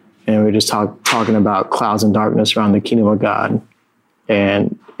 And we were just talking about clouds and darkness around the kingdom of God.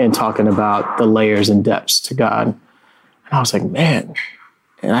 and talking about the layers and depths to God. And I was like, man,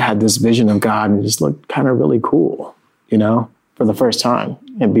 and I had this vision of God and it just looked kind of really cool, you know, for the first time.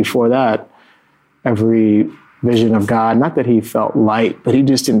 And before that, every vision of God, not that he felt light, but he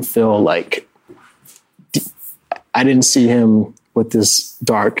just didn't feel like, I didn't see him with this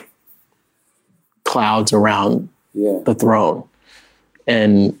dark clouds around the throne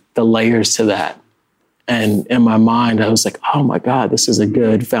and the layers to that. And in my mind, I was like, oh my God, this is a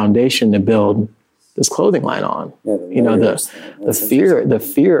good foundation to build this clothing line on. You know, the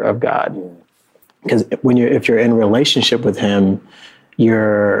fear of God. Because if you're in a relationship with him,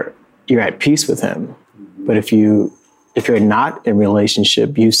 you're at peace with him. But if you're not in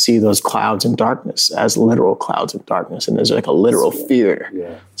relationship, you see those clouds and darkness as literal clouds and darkness, and there's like a literal fear.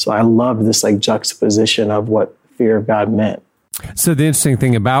 Yeah. So I love this like juxtaposition of what fear of God meant. So the interesting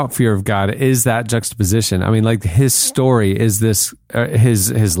thing about fear of God is that juxtaposition. I mean, like his story is this,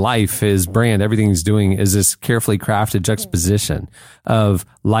 his life, his brand, everything he's doing is this carefully crafted juxtaposition of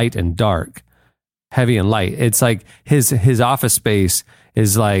light and dark, heavy and light. It's like his office space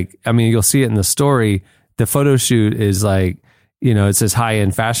is like, I mean, you'll see it in the story. The photo shoot is like, you know, it's this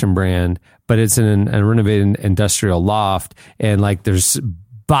high-end fashion brand, but it's in a renovated industrial loft, and like there's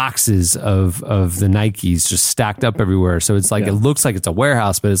boxes of the Nikes just stacked up everywhere. So it's like, it looks like it's a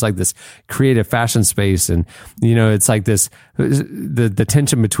warehouse, but it's like this creative fashion space. And, you know, it's like this, the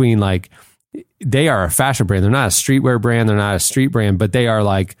tension between like, they are a fashion brand. They're not a streetwear brand. They're not a street brand, but they are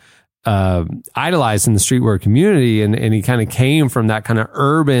like, idolized in the streetwear community, and he kind of came from that kind of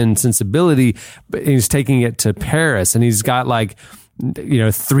urban sensibility, but he's taking it to Paris, and he's got like, you know,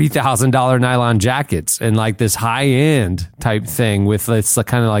 $3,000 nylon jackets and like this high end type thing with this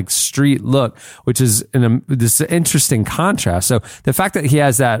kind of like street look, which is this interesting contrast. So the fact that he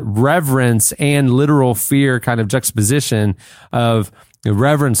has that reverence and literal fear kind of juxtaposition of the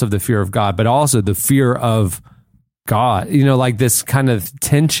reverence of the fear of God, but also the fear of God, you know, like this kind of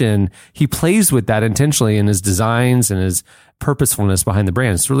tension, he plays with that intentionally in his designs and his purposefulness behind the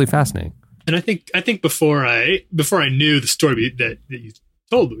brand. It's really fascinating. And I think before I knew the story that you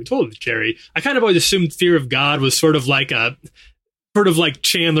told Jerry, I kind of always assumed fear of God was sort of like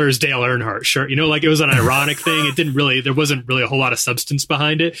Chandler's Dale Earnhardt shirt, you know, like it was an ironic thing. There wasn't really a whole lot of substance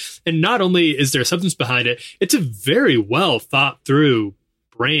behind it. And not only is there substance behind it, it's a very well thought through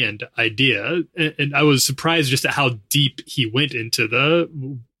brand idea, and I was surprised just at how deep he went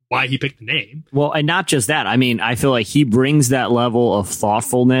into why he picked the name. Well, and not just that. I mean, I feel like he brings that level of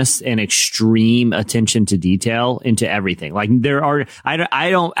thoughtfulness and extreme attention to detail into everything. Like I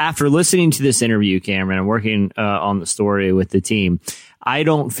don't, after listening to this interview, Cameron, and working on the story with the team, I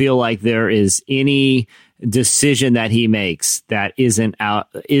don't feel like there is any decision that he makes that isn't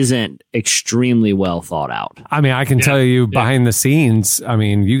extremely well thought out. I mean, I can tell you behind the scenes. I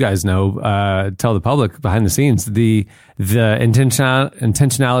mean, you guys know, tell the public behind the scenes, the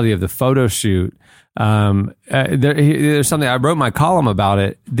intentionality of the photo shoot. There's something I wrote my column about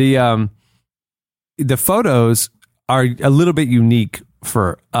it. The photos are a little bit unique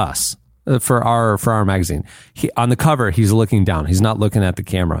for us. For our magazine, on the cover, he's looking down. He's not looking at the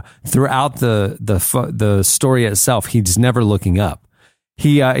camera. Throughout the story itself, he's never looking up.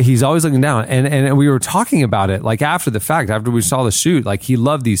 He's always looking down. And we were talking about it like after the fact, after we saw the shoot, like he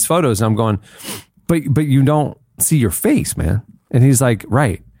loved these photos. And I'm going, but you don't see your face, man. And he's like,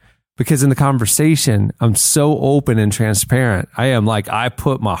 right. Because in the conversation, I'm so open and transparent. I am like, I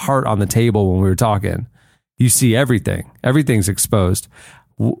put my heart on the table when we were talking. You see everything. Everything's exposed.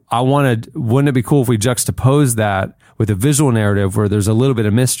 Wouldn't it be cool if we juxtapose that with a visual narrative where there's a little bit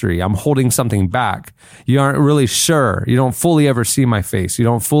of mystery? I'm holding something back. You aren't really sure. You don't fully ever see my face. You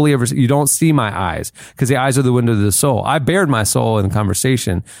don't see my eyes, because the eyes are the window to the soul. I bared my soul in the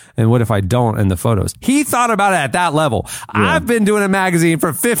conversation. And what if I don't in the photos? He thought about it at that level. Yeah. I've been doing a magazine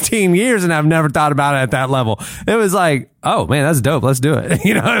for 15 years and I've never thought about it at that level. It was like, oh man, that's dope. Let's do it.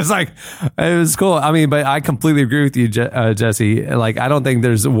 You know, it was cool. I mean, but I completely agree with you, Jesse. Like, I don't think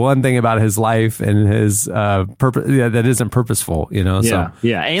there's one thing about his life and his purpose that isn't purposeful, you know? Yeah. So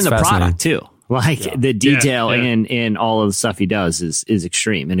yeah. And the product too. Like the detail in all of the stuff he does is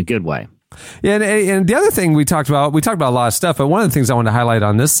extreme in a good way. Yeah, and the other thing we talked about a lot of stuff, but one of the things I wanted to highlight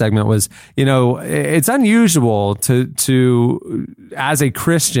on this segment was, you know, it's unusual to as a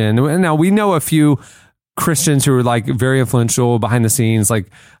Christian. Now we know a few Christians who are like very influential behind the scenes,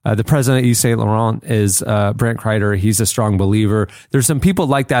 like the president of Yves Saint Laurent is Brent Kreider. He's a strong believer. There's some people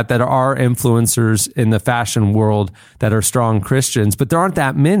like that are influencers in the fashion world that are strong Christians, but there aren't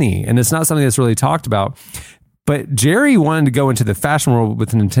that many, and it's not something that's really talked about. But Jerry wanted to go into the fashion world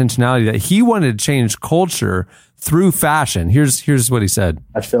with an intentionality that he wanted to change culture through fashion. Here's what he said.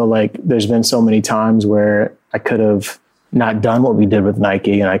 I feel like there's been so many times where I could have not done what we did with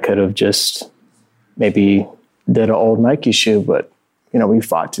Nike, and I could have just maybe did an old Nike shoe, but we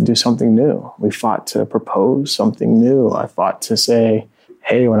fought to do something new. We fought to propose something new. I fought to say,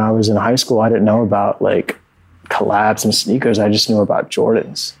 hey, when I was in high school, I didn't know about like collabs and sneakers. I just knew about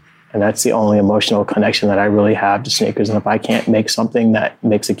Jordans. And that's the only emotional connection that I really have to sneakers. And if I can't make something that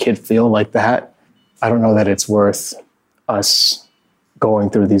makes a kid feel like that, I don't know that it's worth us going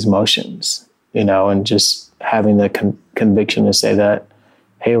through these motions, and just having the conviction to say that,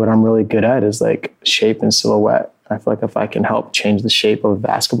 hey, what I'm really good at is like shape and silhouette. I feel like if I can help change the shape of a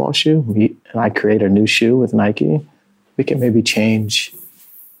basketball shoe and I create a new shoe with Nike, we can maybe change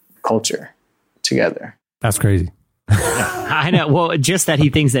culture together. That's crazy. I know. Well, just that he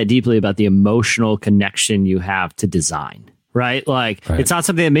thinks that deeply about the emotional connection you have to design, right? Like, It's not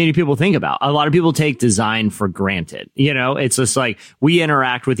something that many people think about. A lot of people take design for granted. It's just like we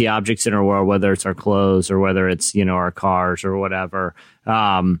interact with the objects in our world, whether it's our clothes or whether it's, our cars or whatever,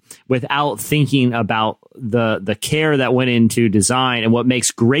 without thinking about the care that went into design. And what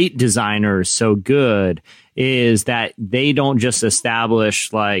makes great designers so good is that they don't just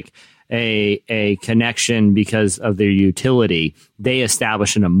establish like a connection because of their utility. They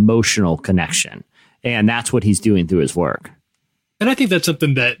establish an emotional connection. And that's what he's doing through his work. And I think that's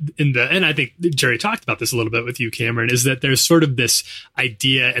something that and I think Jerry talked about this a little bit with you, Cameron, is that there's sort of this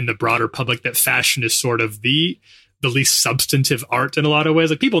idea in the broader public that fashion is sort of the least substantive art in a lot of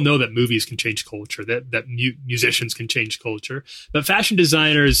ways. Like, people know that movies can change culture, that musicians can change culture, but fashion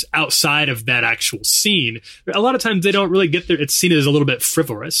designers outside of that actual scene, a lot of times they don't really get there. It's seen as a little bit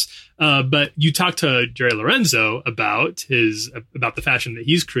frivolous. But you talk to Jerry Lorenzo about the fashion that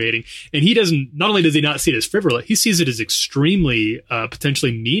he's creating, and not only does he not see it as frivolous, he sees it as extremely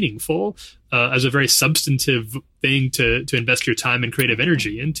potentially meaningful, as a very substantive thing to invest your time and creative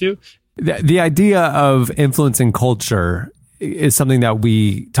energy into. The idea of influencing culture is something that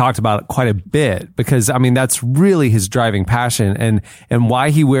we talked about quite a bit, because that's really his driving passion, and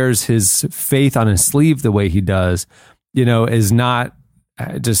why he wears his faith on his sleeve the way he does, is not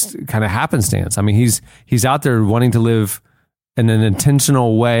just kind of happenstance. He's out there wanting to live in an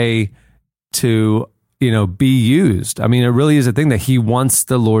intentional way to, be used. It really is a thing that he wants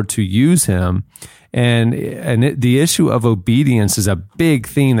the Lord to use him. And the issue of obedience is a big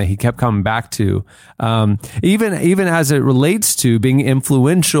theme that he kept coming back to, even as it relates to being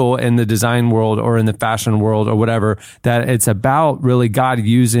influential in the design world or in the fashion world or whatever, that it's about really God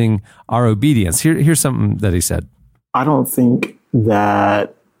using our obedience. Here's something that he said. I don't think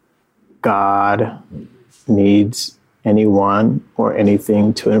that God needs anyone or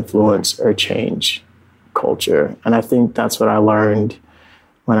anything to influence or change culture. And I think that's what I learned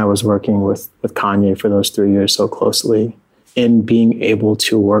when I was working with Kanye for those 3 years so closely, in being able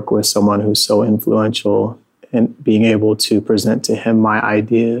to work with someone who's so influential and being able to present to him my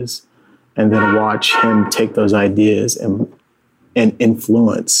ideas and then watch him take those ideas and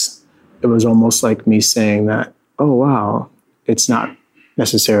influence. It was almost like me saying that, oh, wow, it's not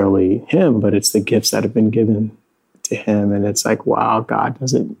necessarily him, but it's the gifts that have been given to him. And it's like, wow, God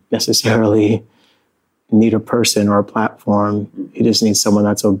doesn't necessarily need a person or a platform. He just needs someone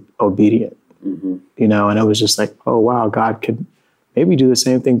that's obedient, and it was just like, oh, wow, God could maybe do the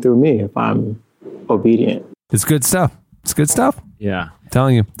same thing through me if I'm obedient. It's good stuff. Yeah.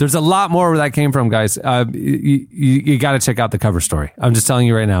 Telling you, there's a lot more where that came from, guys. You got to check out the cover story. I'm just telling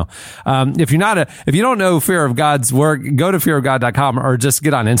you right now. If you don't know Fear of God's work, go to fearofgod.com or just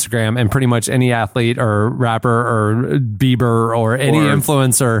get on Instagram, and pretty much any athlete or rapper or Bieber or any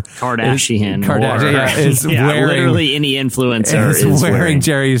influencer, Kardashian is wearing, literally any influencer is wearing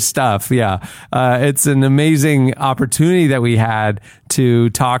Jerry's stuff. Yeah. It's an amazing opportunity that we had to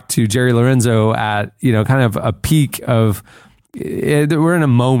talk to Jerry Lorenzo at, kind of a peak of, we're in a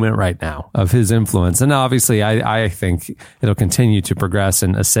moment right now of his influence, and obviously I think it'll continue to progress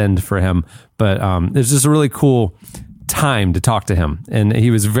and ascend for him, but it's just a really cool time to talk to him, and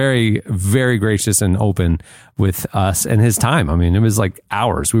he was very, very gracious and open with us and his time. It was like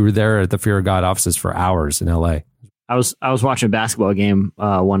hours. We were there at the Fear of God offices for hours in LA. I was watching a basketball game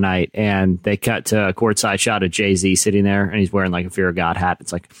one night, and they cut to a courtside shot of Jay-Z sitting there, and he's wearing like a Fear of God hat.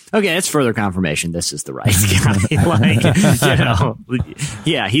 It's like, okay, it's further confirmation this is the right guy.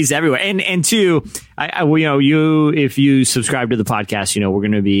 Yeah, he's everywhere. And two, if you subscribe to the podcast, we're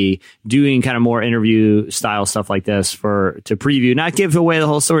going to be doing kind of more interview style stuff like this to preview, not give away the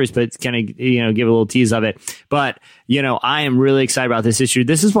whole stories, but kind of, give a little tease of it. But, I am really excited about this issue.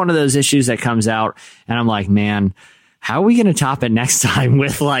 This is one of those issues that comes out and I'm like, man, how are we going to top it next time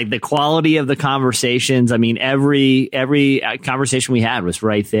with like the quality of the conversations? I mean, every conversation we had was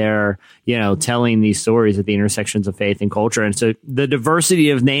right there, telling these stories at the intersections of faith and culture. And so the diversity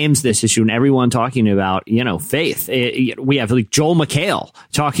of names this issue and everyone talking about, faith. We have like Joel McHale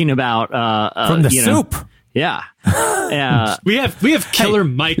talking about from the soup. Yeah. We have Killer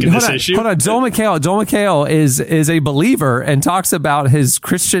Mike in this issue. Hold on. Joel McHale is a believer and talks about his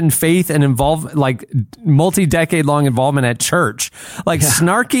Christian faith and multi-decade long involvement at church.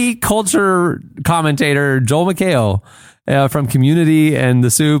 Snarky culture commentator Joel McHale from Community and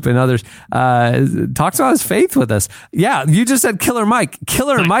The Soup and others talks about his faith with us. Yeah, you just said Killer Mike.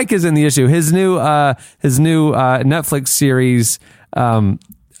 Killer Mike is in the issue. His new Netflix series.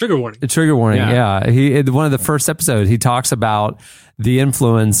 Trigger warning. Yeah. He one of the first episodes, he talks about the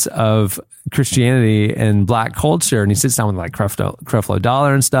influence of Christianity and black culture, and he sits down with like Creflo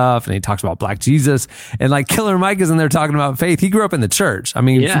Dollar and stuff, and he talks about Black Jesus, and like Killer Mike is in there talking about faith. He grew up in the church. I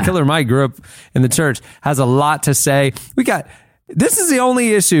mean, Killer Mike grew up in the church, has a lot to say. This is the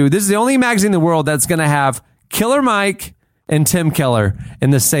only issue. This is the only magazine in the world that's going to have Killer Mike and Tim Keller in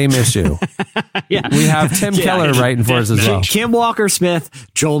the same issue. Yeah. We have Tim Keller writing for us as well. Kim Walker-Smith,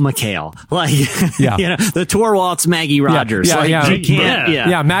 Joel McHale. The Torwalt's Maggie Rogers.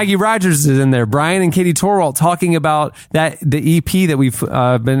 Maggie Rogers is in there. Brian and Katie Torwalt talking about the EP that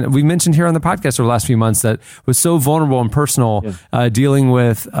we mentioned here on the podcast over the last few months that was so vulnerable and personal, dealing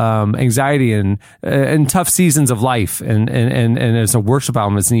with anxiety and tough seasons of life. And it's a worship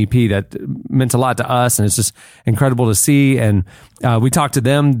album. It's an EP that meant a lot to us, and it's just incredible to see. And we talked to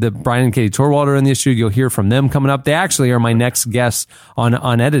them. The Brian and Katie Torwalt are in the issue. You'll hear from them coming up. They actually are my next guests on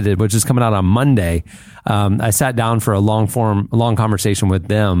Unedited, which is coming out on Monday. I sat down for a long conversation with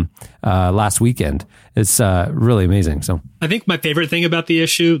them last weekend. It's really amazing. So I think my favorite thing about the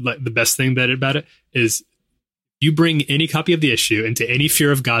issue, like the best thing about it, is you bring any copy of the issue into any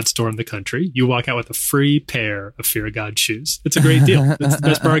Fear of God store in the country, you walk out with a free pair of Fear of God shoes. It's a great deal. It's the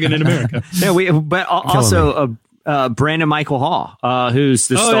best bargain in America. But also Brandon Michael Hall, who's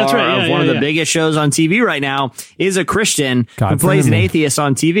the star of one of the biggest shows on TV right now, is a Christian who plays an atheist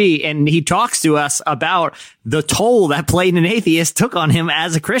on TV. And he talks to us about the toll that playing an atheist took on him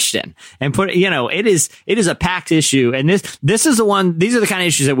as a Christian. And it is a packed issue. And this is the one, these are the kind of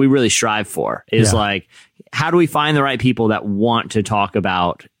issues that we really strive for, is like, how do we find the right people that want to talk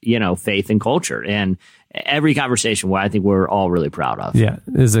about, faith and culture? And every conversation where I think we're all really proud of. Yeah,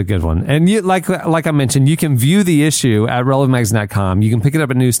 this is a good one. And you, like I mentioned, you can view the issue at relevantmagazine.com. You can pick it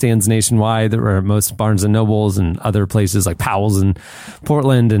up at newsstands nationwide, or most Barnes and Nobles and other places like Powell's in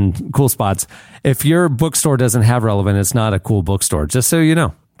Portland and cool spots. If your bookstore doesn't have Relevant, it's not a cool bookstore. Just so you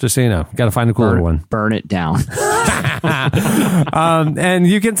know. Got to find a cooler one. Burn it down. And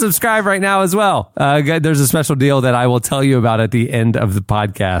you can subscribe right now as well. There's a special deal that I will tell you about at the end of the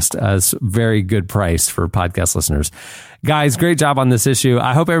podcast. It's a very good price for podcast listeners. Guys, great job on this issue.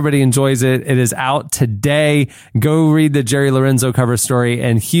 I hope everybody enjoys it. It is out today. Go read the Jerry Lorenzo cover story,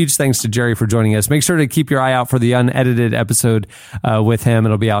 and huge thanks to Jerry for joining us. Make sure to keep your eye out for the unedited episode with him.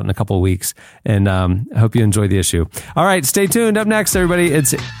 It'll be out in a couple of weeks, and I hope you enjoy the issue. All right, stay tuned. Up next, everybody,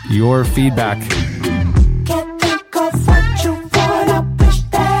 it's your feedback. Can't think of what you want. I wish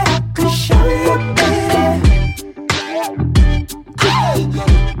that I could show you,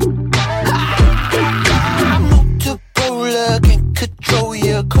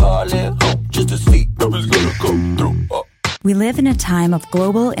 We live in a time of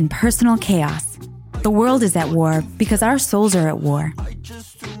global and personal chaos. The world is at war because our souls are at war.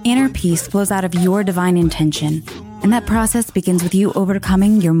 Inner peace flows out of your divine intention, and that process begins with you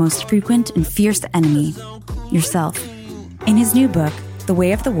overcoming your most frequent and fierce enemy, yourself. In his new book, The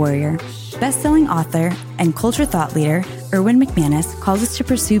Way of the Warrior, best-selling author and culture thought leader Erwin McManus calls us to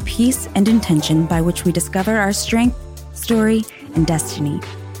pursue peace and intention by which we discover our strength, story, and destiny.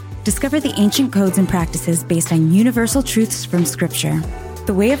 Discover the ancient codes and practices based on universal truths from Scripture.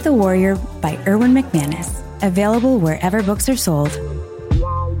 The Way of the Warrior by Erwin McManus. Available wherever books are sold.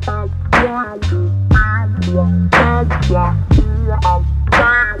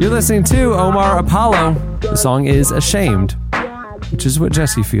 You're listening to Omar Apollo. The song is Ashamed, which is what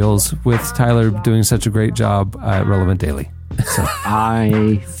Jesse feels with Tyler doing such a great job at Relevant Daily. So.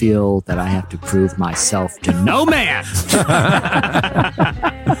 I feel that I have to prove myself to no man.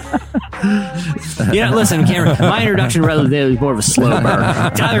 Yeah, listen, Cameron, my introduction rather than was more of a slow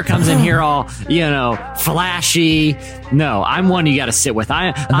burn. Tyler comes in here all, flashy. No, I'm one you got to sit with.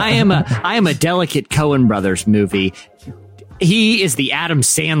 I am a delicate Coen Brothers movie. He is the Adam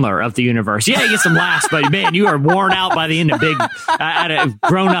Sandler of the universe. Yeah, he gets some laughs, but man, you are worn out by the end of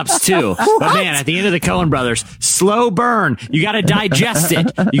grown-ups too. But man, at the end of the Coen Brothers, slow burn. You got to digest it.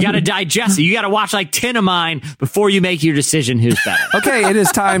 You got to watch like 10 of mine before you make your decision who's better. Okay, it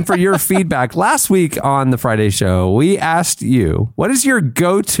is time for your feedback. Last week on the Friday show, we asked you, what is your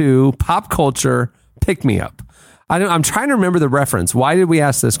go-to pop culture pick-me-up? I'm trying to remember the reference. Why did we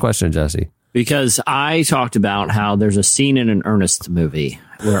ask this question, Jesse? Because I talked about how there's a scene in an Ernest movie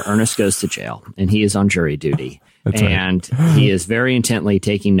where Ernest goes to jail and he is on jury duty. And he is very intently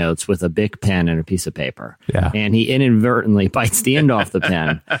taking notes with a big pen and a piece of paper. Yeah. And he inadvertently bites the end off the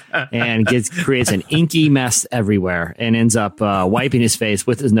pen and creates an inky mess everywhere and ends up wiping his face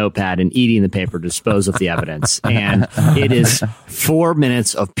with his notepad and eating the paper to dispose of the evidence. And it is 4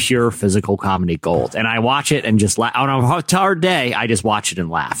 minutes of pure physical comedy gold. And I watch it and just laugh. On a hard day, I just watch it and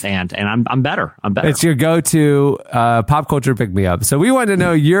laugh. And I'm better. It's your go-to pop culture pick-me-up. So we want to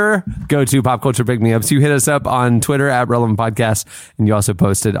know your go-to pop culture pick-me-ups. You hit us up on Twitter at Relevant Podcast, and you also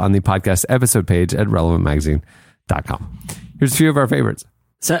posted on the podcast episode page at relevantmagazine.com. Here's a few of our favorites.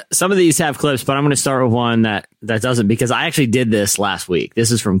 So, some of these have clips, but I'm going to start with one that doesn't, because I actually did this last week. This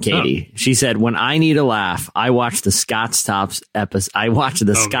is from Katie. Oh. She said, "When I need a laugh, I watch the Scott's Tots episode.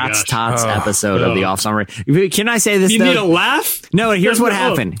 Of The Off Summary." Can I say this? You need a laugh? No. Here's what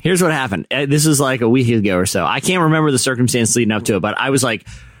happened. This is like a week ago or so. I can't remember the circumstance leading up to it, but I was like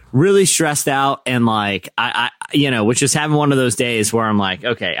really stressed out and like I was just having one of those days where I'm like,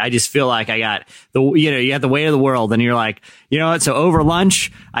 okay, I just feel like I got you got the weight of the world, and you're like, you know what? So over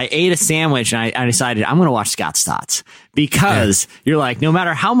lunch, I ate a sandwich and I decided I'm going to watch Scott's Tots, because you're like, no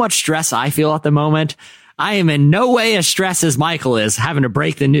matter how much stress I feel at the moment, I am in no way as stressed as Michael is having to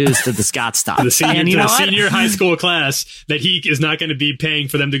break the news to the Scott's Tots. The senior high school class that he is not going to be paying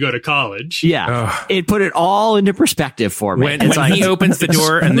for them to go to college. Yeah. It put it all into perspective for me. When he opens the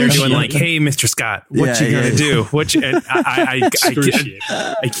door and they're doing like, "Hey, Mr. Scott, what you going to do?" I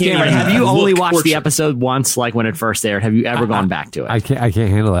can't. Have you only watched the episode once, like when it first aired? Have you ever gone back to it? I can't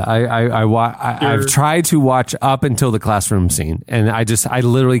handle it. I've tried to watch up until the classroom scene, and I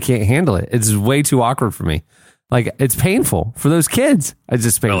literally can't handle it. It's way too awkward for me. Like, it's painful for those kids. It's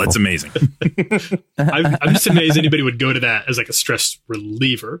just painful. Well, it's amazing. I'm just amazed anybody would go to that as like a stress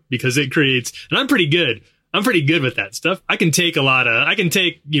reliever, because it creates, and I'm pretty good with that stuff. I can take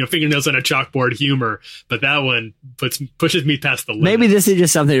fingernails on a chalkboard humor, but that one pushes me past the limit. Maybe this is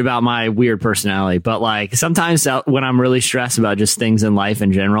just something about my weird personality, but like sometimes when I'm really stressed about just things in life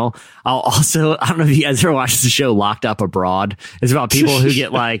in general, I don't know if you guys ever watched the show Locked Up Abroad. It's about people who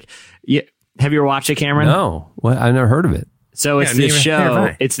get like, have you ever watched it, Cameron? No. I never heard of it. So it's this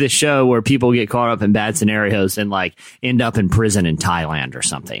show. It's this show where people get caught up in bad scenarios and like end up in prison in Thailand or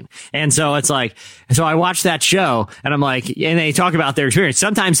something. And so it's like, so I watched that show and I'm like, and they talk about their experience.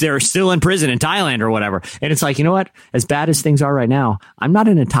 Sometimes they're still in prison in Thailand or whatever. And it's like, you know what? As bad as things are right now, I'm not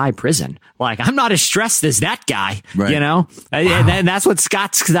in a Thai prison. Like, I'm not as stressed as that guy, right. Wow. And that's what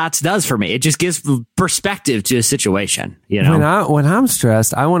Scott's does for me. It just gives perspective to a situation, When I'm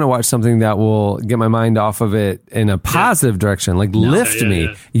stressed, I want to watch something that will get my mind off of it in a positive direction, like lift me.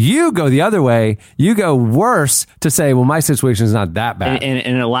 Yeah. You go the other way. You go worse to say, well, my situation is not that bad. And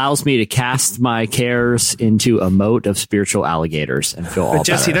it allows me to cast my cares into a moat of spiritual alligators and feel all better.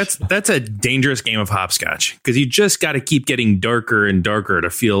 Jesse, that's a dangerous game of hopscotch, because you just got to keep getting darker and darker to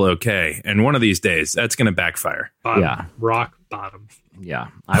feel okay. And one of these days, that's going to backfire. Rock bottom. Yeah.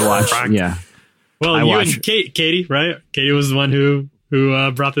 I watch. Yeah. Well, and Katie, right? Katie was the one who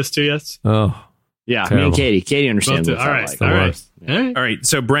brought this to us. Oh, yeah. Terrible. Me and Katie understands. All right.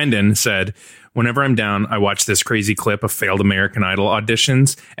 So Brendan said, whenever I'm down, I watch this crazy clip of failed American Idol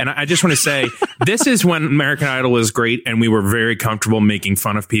auditions. And I just want to say, this is when American Idol was great and we were very comfortable making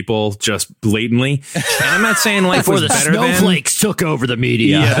fun of people just blatantly. And I'm not saying life was better then. Snowflakes took over the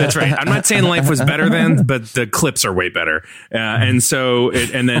media. Yeah, that's right. I'm not saying life was better then, but the clips are way better. And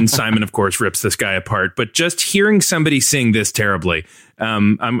then Simon, of course, rips this guy apart. But just hearing somebody sing this terribly,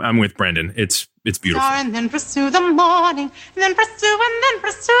 I'm with Brendan. It's beautiful. And then pursue the morning, and then pursue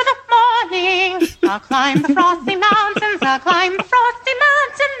the morning. I'll climb the frosty mountains, then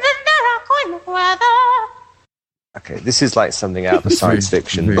there I'll coin the weather. Okay, this is like something out of a science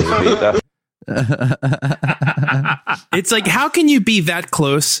fiction movie. It's like, how can you be that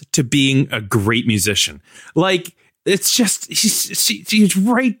close to being a great musician? Like, it's just she's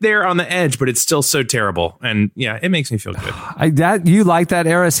right there on the edge, but it's still so terrible. And yeah, it makes me feel good. You like that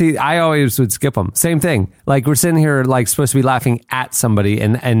era? See, I always would skip them. Same thing. Like we're sitting here like supposed to be laughing at somebody,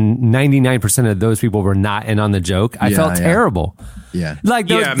 and 99% of those people were not in on the joke. I felt terrible. Yeah, like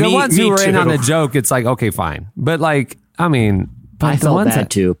the ones who were in on the joke, it's like okay, fine. But like, I mean. I felt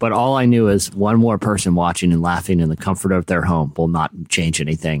bad too, but all I knew is one more person watching and laughing in the comfort of their home will not change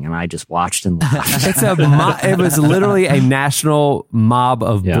anything. And I just watched and laughed. It was literally a national mob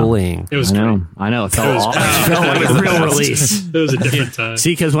of bullying. It was I know. It felt like a real release. It was a different time.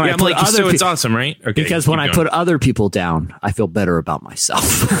 See, because when I put other it's awesome, right? Okay, because when I put other people down, I feel better about myself.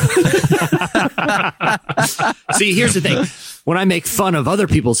 See, here's the thing. When I make fun of other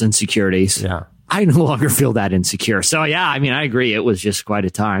people's insecurities, I no longer feel that insecure. So yeah, I mean, I agree. It was just quite a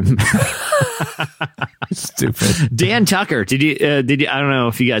time. Stupid. Dan Tucker, did you? I don't know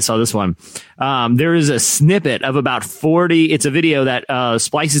if you guys saw this one. There is a snippet of about 40. It's a video that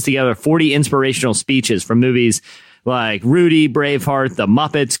splices together 40 inspirational speeches from movies like Rudy, Braveheart, The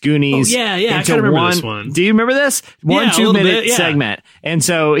Muppets, Goonies. Oh, yeah. I kind of remember this one. Do you remember this? 2 minute bit, segment. And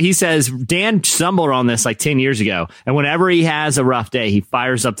so he says, Dan stumbled on this like 10 years ago. And whenever he has a rough day, he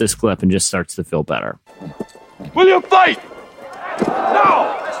fires up this clip and just starts to feel better. Will you fight?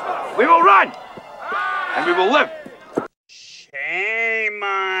 No! We will run! And we will live! Shame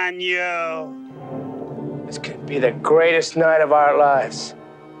on you. This could be the greatest night of our lives.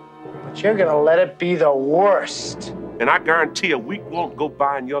 But you're gonna let it be the worst. And I guarantee you, a week won't go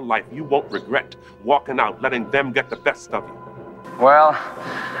by in your life you won't regret walking out, letting them get the best of you. Well,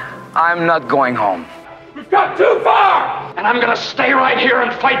 I'm not going home. We've got too far! And I'm gonna stay right here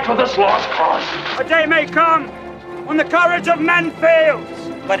and fight for this lost cause. A day may come when the courage of men fails,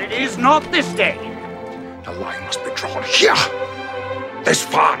 but it is not this day. The line must be drawn here. This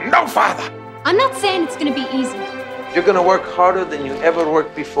far, no farther. I'm not saying it's gonna be easy. You're gonna work harder than you ever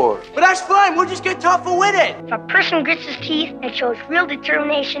worked before. But that's fine, we'll just get tougher with it. If a person grits his teeth and shows real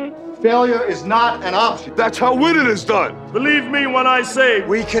determination, failure is not an option. That's how winning is done. Believe me when I say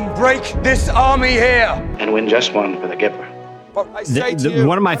we can break this army here. And win just one for the Gipper.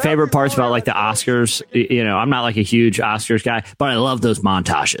 One of my favorite parts about like the Oscars, you know, I'm not like a huge Oscars guy, but I love those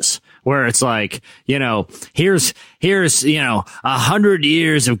montages where it's like, you know, here's, you know, 100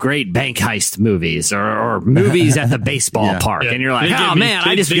 years of great bank heist movies or movies at the baseball park. And you're like, oh man,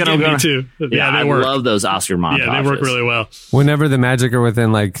 I just gotta go. Too. Yeah, I love those Oscar montages. Yeah, they work really well. Whenever the Magic are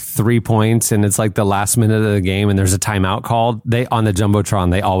within like 3 points and it's like the last minute of the game and there's a timeout called, on the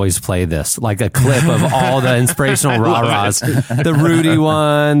Jumbotron, they always play this, like a clip of all the inspirational rah-rahs. The Rudy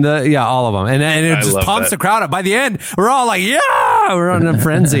one, all of them. And it just pumps the crowd up. By the end, we're all like, yeah, we're on a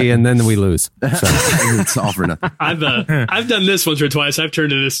frenzy, and then we lose. So it's all for nothing. I've done this once or twice. I've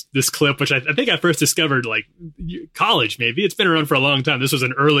turned to this clip, which I think I first discovered like college, maybe. It's been around for a long time. This was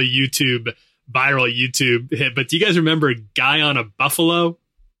an early viral YouTube hit. But do you guys remember Guy on a Buffalo?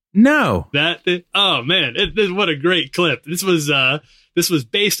 No. Oh man, what a great clip. This was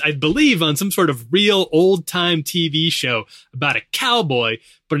based, I believe, on some sort of real old-time TV show about a cowboy,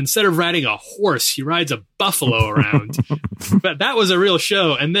 but instead of riding a horse, he rides a buffalo around. But that was a real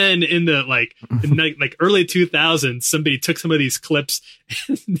show. And then in the early 2000s, somebody took some of these clips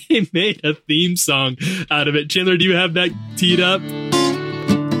and they made a theme song out of it. Chandler, do you have that teed up?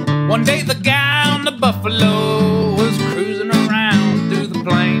 One day the guy on the buffalo was cruising around through the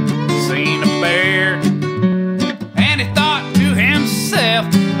plains, seen a bear, and he thought to himself,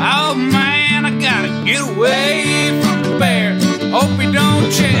 oh man, I gotta get away from the bear. Hope he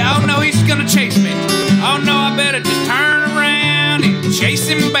don't chase. Oh no, he's gonna chase me. Oh no, I better just turn around and chase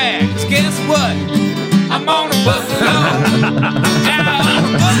him back. 'Cause guess what? I'm on a buffalo.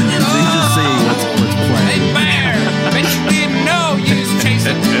 Hey bear, bet you didn't know you was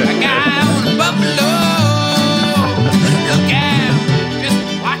chasing a guy on a buffalo. Look out, just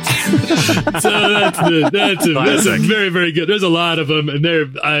watch it. So that's a very, very good. There's a lot of them, and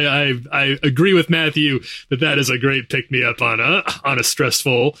I agree with Matthew that is a great pick me up on a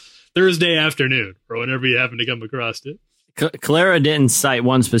stressful Thursday afternoon or whenever you happen to come across it. Clara didn't cite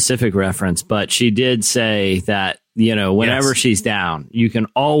one specific reference, but she did say that, you know, whenever she's down, you can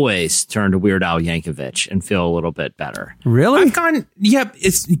always turn to Weird Al Yankovic and feel a little bit better. Really? I've gone,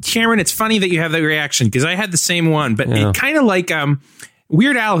 it's Cameron. It's funny that you have that reaction because I had the same one, but it kind of like,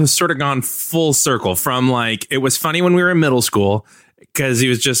 Weird Al has sort of gone full circle from like, it was funny when we were in middle school because he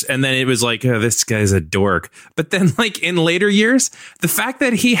was just, and then it was like, oh, this guy's a dork. But then like in later years, the fact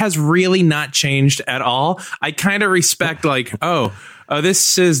that he has really not changed at all, I kind of respect like, oh,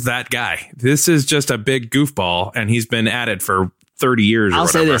 this is that guy. This is just a big goofball and he's been at it for 30 years. I'll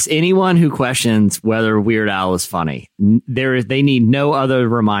say this: anyone who questions whether Weird Al is funny, they need no other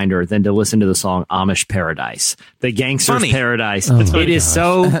reminder than to listen to the song "Amish Paradise," the Gangster's Paradise. It is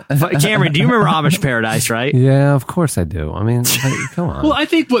so. Cameron, do you remember Amish Paradise? Right? Yeah, of course I do. I mean, come on. Well, I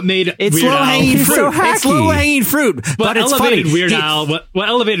think what made it's Weird low hanging Al, fruit. so it's low hanging fruit, but it's funny. Weird Al, what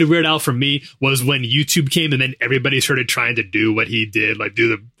elevated Weird Al for me was when YouTube came and then everybody started trying to do what he did, like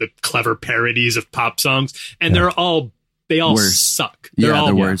do the clever parodies of pop songs, and they all suck. They're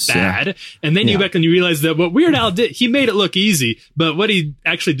all bad. Yeah. And then you go back and you realize that what Weird Al did, he made it look easy, but what he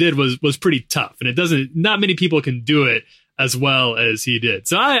actually did was pretty tough, and not many people can do it as well as he did.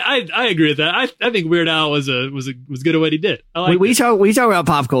 So I agree with that. I think Weird Al was good at what he did. We talk about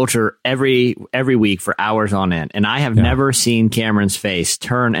pop culture every week for hours on end, and I have never seen Cameron's face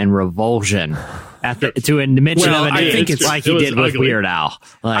turn in revulsion to a dimension of an I think it's like he did with Weird Al.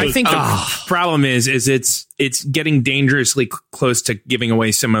 I think the problem is it's getting dangerously close to giving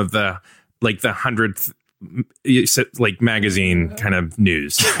away some of the 100th magazine kind of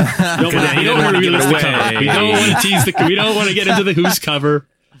news. We don't want to release the cover. We don't want to tease we don't want to get into the Who's cover.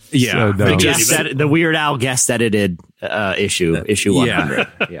 Yeah, the Weird Al guest edited issue 100.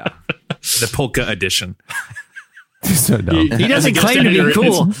 Yeah, the polka edition. So dumb. He doesn't claim to be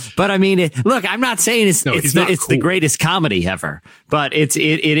cool, but I mean, look, I'm not saying it's the greatest comedy ever, but it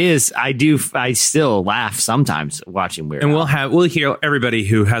is. I still laugh sometimes watching Weird and Al. we'll hear everybody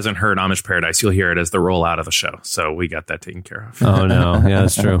who hasn't heard Amish Paradise. You'll hear it as the rollout of the show, so we got that taken care of. Oh no, yeah,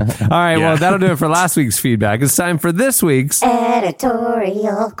 that's true. All right, well, that'll do it for last week's feedback. It's time for this week's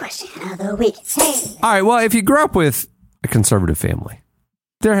editorial question of the week. All right, well, if you grew up with a conservative family,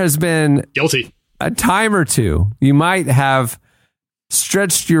 there has been guilty. A time or two, you might have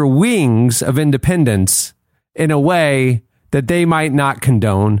stretched your wings of independence in a way that they might not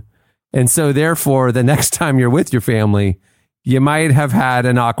condone. And so therefore, the next time you're with your family, you might have had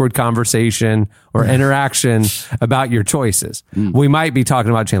an awkward conversation or interaction about your choices. We might be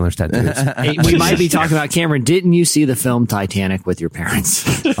talking about Chandler's tattoos. We might be talking about, Cameron, didn't you see the film Titanic with your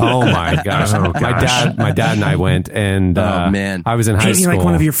parents? Oh my gosh. My dad and I went, and man, I was in high school. Like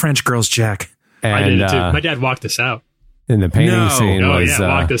one of your French girls, Jack. And, I did it too. My dad walked us out. In the painting scene was...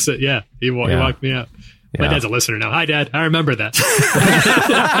 walked us. Yeah, he walked me out. My dad's a listener now. Hi, Dad. I remember that.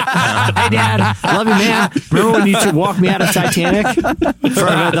 Hey, Dad. Love you, man. Remember when you walked me out of Titanic?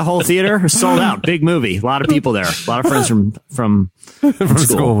 For the whole theater? Sold out. Big movie. A lot of people there. A lot of friends from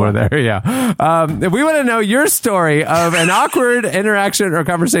school were there, yeah. If we want to know your story of an awkward interaction or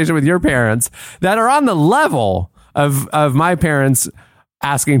conversation with your parents that are on the level of my parents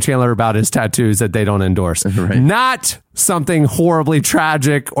asking Chandler about his tattoos that they don't endorse. Right. Not something horribly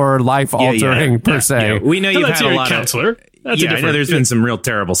tragic or life-altering per se. Yeah. We know you've had a lot counselor. I know there's been some real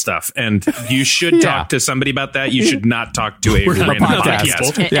terrible stuff, and you should talk to somebody about that. You should not talk to a random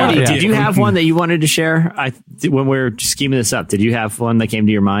podcast. Eddie, did you have one that you wanted to share? When we were scheming this up, did you have one that came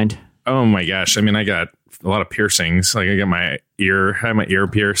to your mind? Oh my gosh! I mean, I got a lot of piercings. Like I got my ear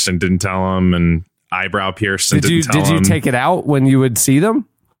pierced and didn't tell them, and eyebrow pierced and didn't tell them. Did you take it out when you would see them?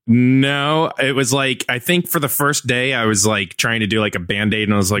 No, it was like, I think for the first day I was like trying to do like a Band-Aid,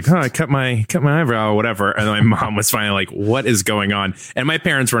 and I was like, I cut my eyebrow or whatever. And my mom was finally like, what is going on? And my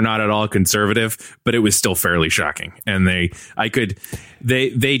parents were not at all conservative, but it was still fairly shocking. And they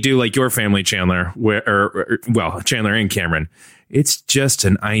do like your family, Chandler, Chandler and Cameron. It's just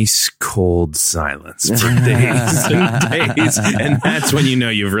an ice cold silence for days and days. And that's when you know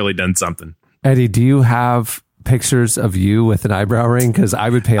you've really done something. Eddie, do you have pictures of you with an eyebrow ring? Because I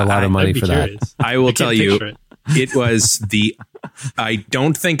would pay a lot of money for that. I will tell you, it was I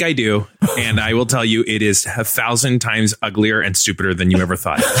don't think I do. And I will tell you, it is 1,000 times uglier and stupider than you ever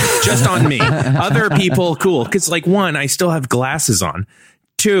thought. Just on me. Other people, cool. Because like, one, I still have glasses on.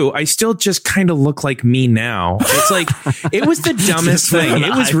 Two, I still just kind of look like me now. It's like, it was the dumbest thing.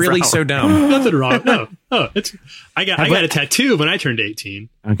 It was really so dumb. Nothing wrong. No. I got a tattoo when I turned 18.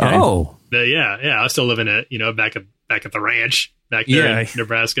 Okay. Oh. Yeah. I was still living back at the ranch back there in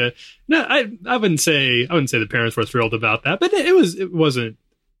Nebraska. No, I wouldn't say the parents were thrilled about that, but it wasn't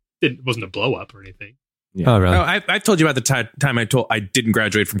a blow up or anything. Yeah. Oh, really? I told you about the time I didn't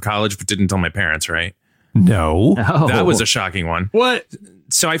graduate from college, but didn't tell my parents, right? No. That was a shocking one. What?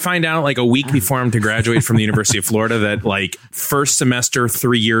 So I find out like a week before I'm to graduate from the University of Florida that like first semester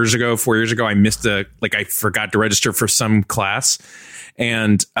 4 years ago, I missed I forgot to register for some class.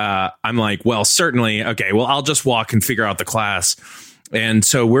 And I'm like, well, certainly. Okay, well, I'll just walk and figure out the class. And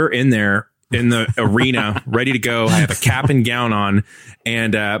so we're in there in the arena, ready to go. I have a cap and gown on.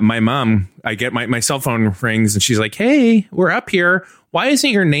 And my mom, I get my cell phone rings and she's like, hey, we're up here. Why isn't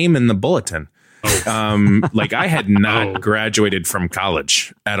your name in the bulletin? Like I had not graduated from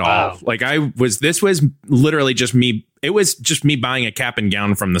college at all. Like this was literally just me. It was just me buying a cap and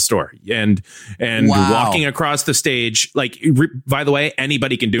gown from the store and walking across the stage. Like, by the way,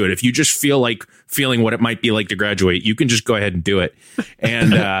 anybody can do it. If you just feel like feeling what it might be like to graduate, you can just go ahead and do it.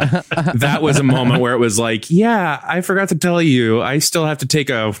 And that was a moment where it was like, yeah, I forgot to tell you, I still have to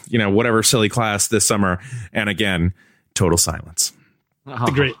take a, whatever silly class this summer. And again, total silence.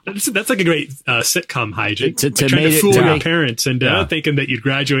 That's like a great sitcom hijink. Trying to fool your parents and thinking that you'd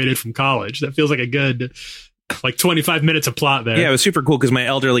graduated from college. That feels like a good 25 minutes of plot there. Yeah, it was super cool because my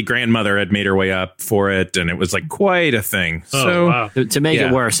elderly grandmother had made her way up for it, and it was like quite a thing. Wow. To make it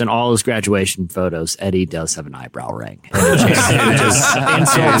worse, in all his graduation photos, Eddie does have an eyebrow ring. It's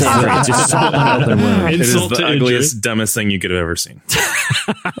just an open wound. It is the ugliest, dumbest thing you could have ever seen.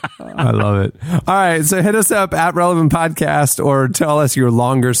 I love it. All right, so hit us up at Relevant Podcast or tell us your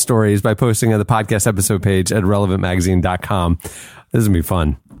longer stories by posting on the podcast episode page at relevantmagazine.com. This is going to be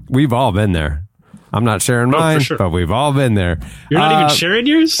fun. We've all been there. I'm not sharing mine, but we've all been there. You're not even sharing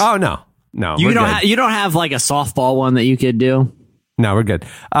yours? Oh, no. You don't have like a softball one that you could do? No, we're good.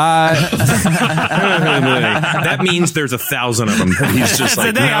 That means there's 1,000 of them. He's just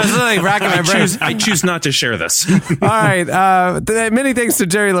like, I was really racking my brain. I choose not to share this. All right. Many thanks to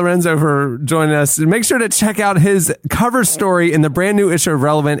Jerry Lorenzo for joining us. Make sure to check out his cover story in the brand new issue of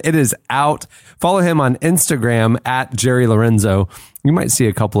Relevant. It is out. Follow him on Instagram at Jerry Lorenzo. You might see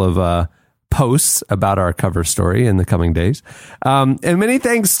a couple of posts about our cover story in the coming days. And many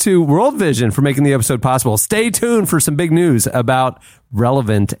thanks to World Vision for making the episode possible. Stay tuned for some big news about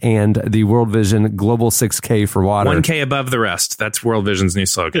Relevant and the World Vision Global 6K for Water. 1K above the rest. That's World Vision's new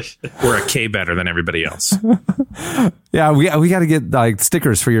slogan. We're a K better than everybody else. Yeah, we got to get like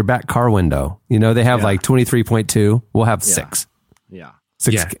stickers for your back car window. They have like 23.2. We'll have 6. Yeah.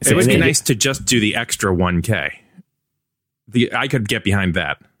 6. It would be nice to just do the extra 1K. I could get behind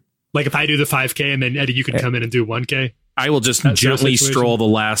that. Like if I do the 5K and then Eddie, you can come in and do 1K. I will just gently stroll the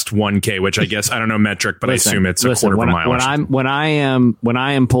last 1K, which I guess I don't know metric, but I assume it's a quarter of a mile. When I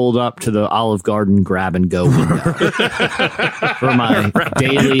am pulled up to the Olive Garden grab and go window for my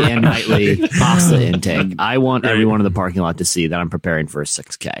daily and nightly pasta intake, I want everyone in the parking lot to see that I'm preparing for a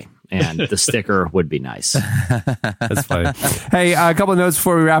 6K. And the sticker would be nice. That's funny. Hey, a couple of notes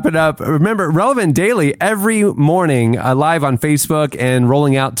before we wrap it up. Remember, Relevant Daily every morning, live on Facebook and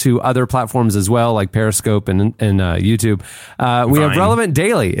rolling out to other platforms as well, like Periscope and YouTube. We have Relevant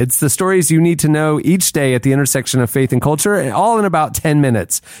Daily. It's the stories you need to know each day at the intersection of faith and culture, all in about 10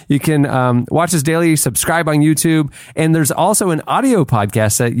 minutes. You can watch us daily, subscribe on YouTube, and there's also an audio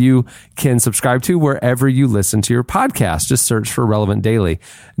podcast that you can subscribe to wherever you listen to your podcast. Just search for Relevant Daily.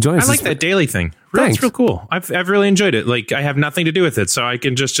 Join us. I like that daily thing. It's real cool. I've really enjoyed it. Like I have nothing to do with it, so I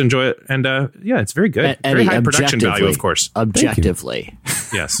can just enjoy it. And it's very good. Very high production value, of course. Objectively,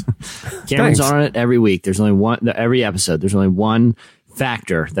 yes. Cameron's on it every week. There's only one every episode. There's only one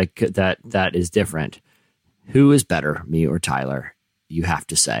factor that is different. Who is better, me or Tyler? You have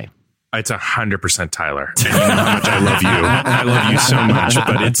to say. It's 100% Tyler. And you know how much I love you. I love you so much,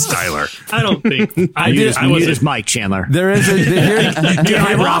 but it's Tyler. I don't think you just Mike Chandler. There is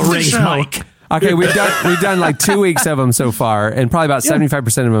Mike. Okay, we've done like 2 weeks of them so far, and probably about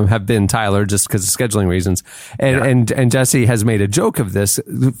 75% of them have been Tyler, just because of scheduling reasons. And Jesse has made a joke of this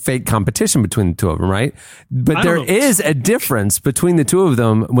fake competition between the two of them, right? But there is a difference between the two of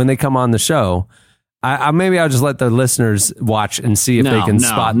them when they come on the show. Maybe I'll just let the listeners watch and see if they can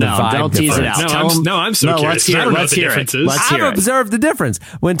spot the vibe. Don't tease it out. I'm so curious. Let's hear it. I've observed the difference.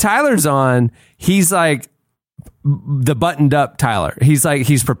 When Tyler's on, he's like the buttoned up Tyler.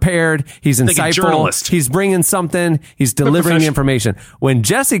 He's prepared. He's insightful. He's bringing something. He's delivering the information. When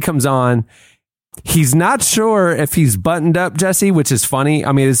Jesse comes on, he's not sure if he's buttoned up Jesse, which is funny.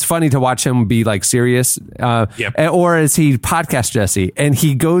 I mean, it's funny to watch him be like serious, or is he podcast Jesse? And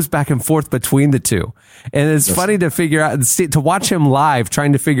he goes back and forth between the two. And it's funny to figure out, to watch him live,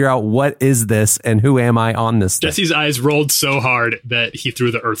 trying to figure out what is this and who am I on this thing. Jesse's eyes rolled so hard that he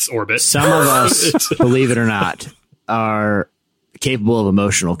threw the Earth's orbit. Some of us, believe it or not, are capable of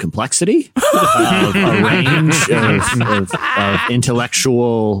emotional complexity, of a range of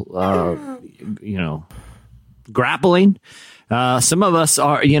intellectual, grappling. Some of us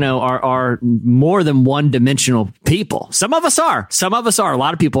are more than one-dimensional people. Some of us are. A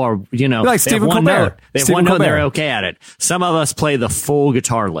lot of people are, like Stephen Colbert. They have one note and they're okay at it. Some of us play the full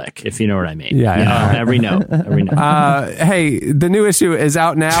guitar lick, if you know what I mean. Yeah. Every note. Hey, the new issue is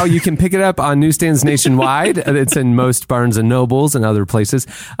out now. You can pick it up on newsstands nationwide. It's in most Barnes and Nobles and other places.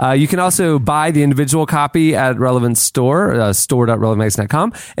 You can also buy the individual copy at Relevant Store,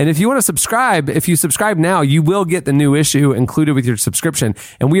 store.relevantmagazine.com. And if you want to subscribe, if you subscribe now, you will get the new issue included with your subscription.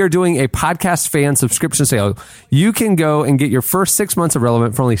 And we are doing a podcast fan subscription sale. You can go and get your first 6 months of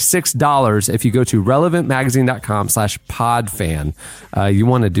Relevant for only $6 if you go to relevantmagazine.com/podfan. You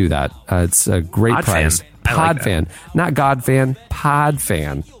want to do that. It's a great price. Podfan, not Godfan,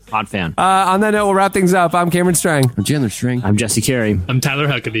 Podfan. Podfan. On that note, we'll wrap things up. I'm Cameron Strang. I'm Chandler Strang. I'm Jesse Carey. I'm Tyler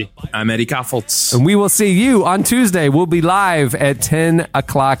Huckabee. I'm Eddie Koffoltz. And we will see you on Tuesday. We'll be live at 10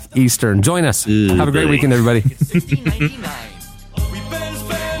 o'clock Eastern. Join us. Have a great weekend, everybody.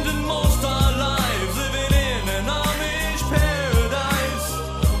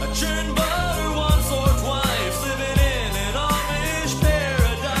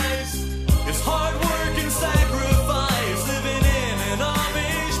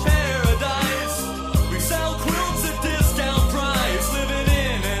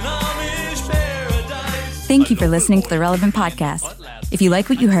 Thank you for listening to the Relevant Podcast. If you like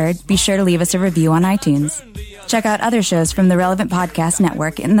what you heard, be sure to leave us a review on iTunes. Check out other shows from the Relevant Podcast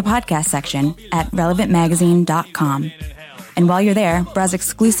Network in the podcast section at relevantmagazine.com. And while you're there, browse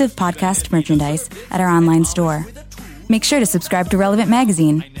exclusive podcast merchandise at our online store. Make sure to subscribe to Relevant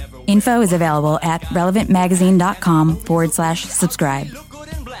Magazine. Info is available at relevantmagazine.com/subscribe.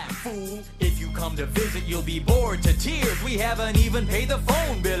 Come to visit, you'll be bored to tears. We haven't even paid the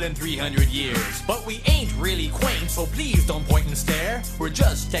phone bill in 300 years. But we ain't really quaint, so please don't point and stare. We're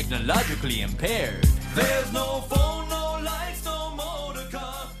just technologically impaired. There's no phone, no lights, no motor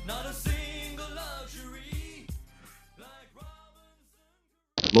car, not a single luxury.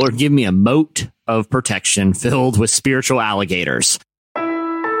 Lord, give me a moat of protection filled with spiritual alligators.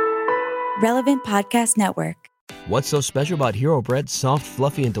 Relevant Podcast Network. What's so special about Hero Bread's soft,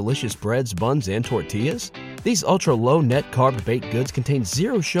 fluffy, and delicious breads, buns, and tortillas? These ultra-low net-carb baked goods contain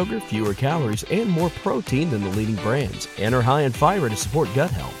zero sugar, fewer calories, and more protein than the leading brands, and are high in fiber to support gut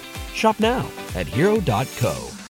health. Shop now at Hero.co.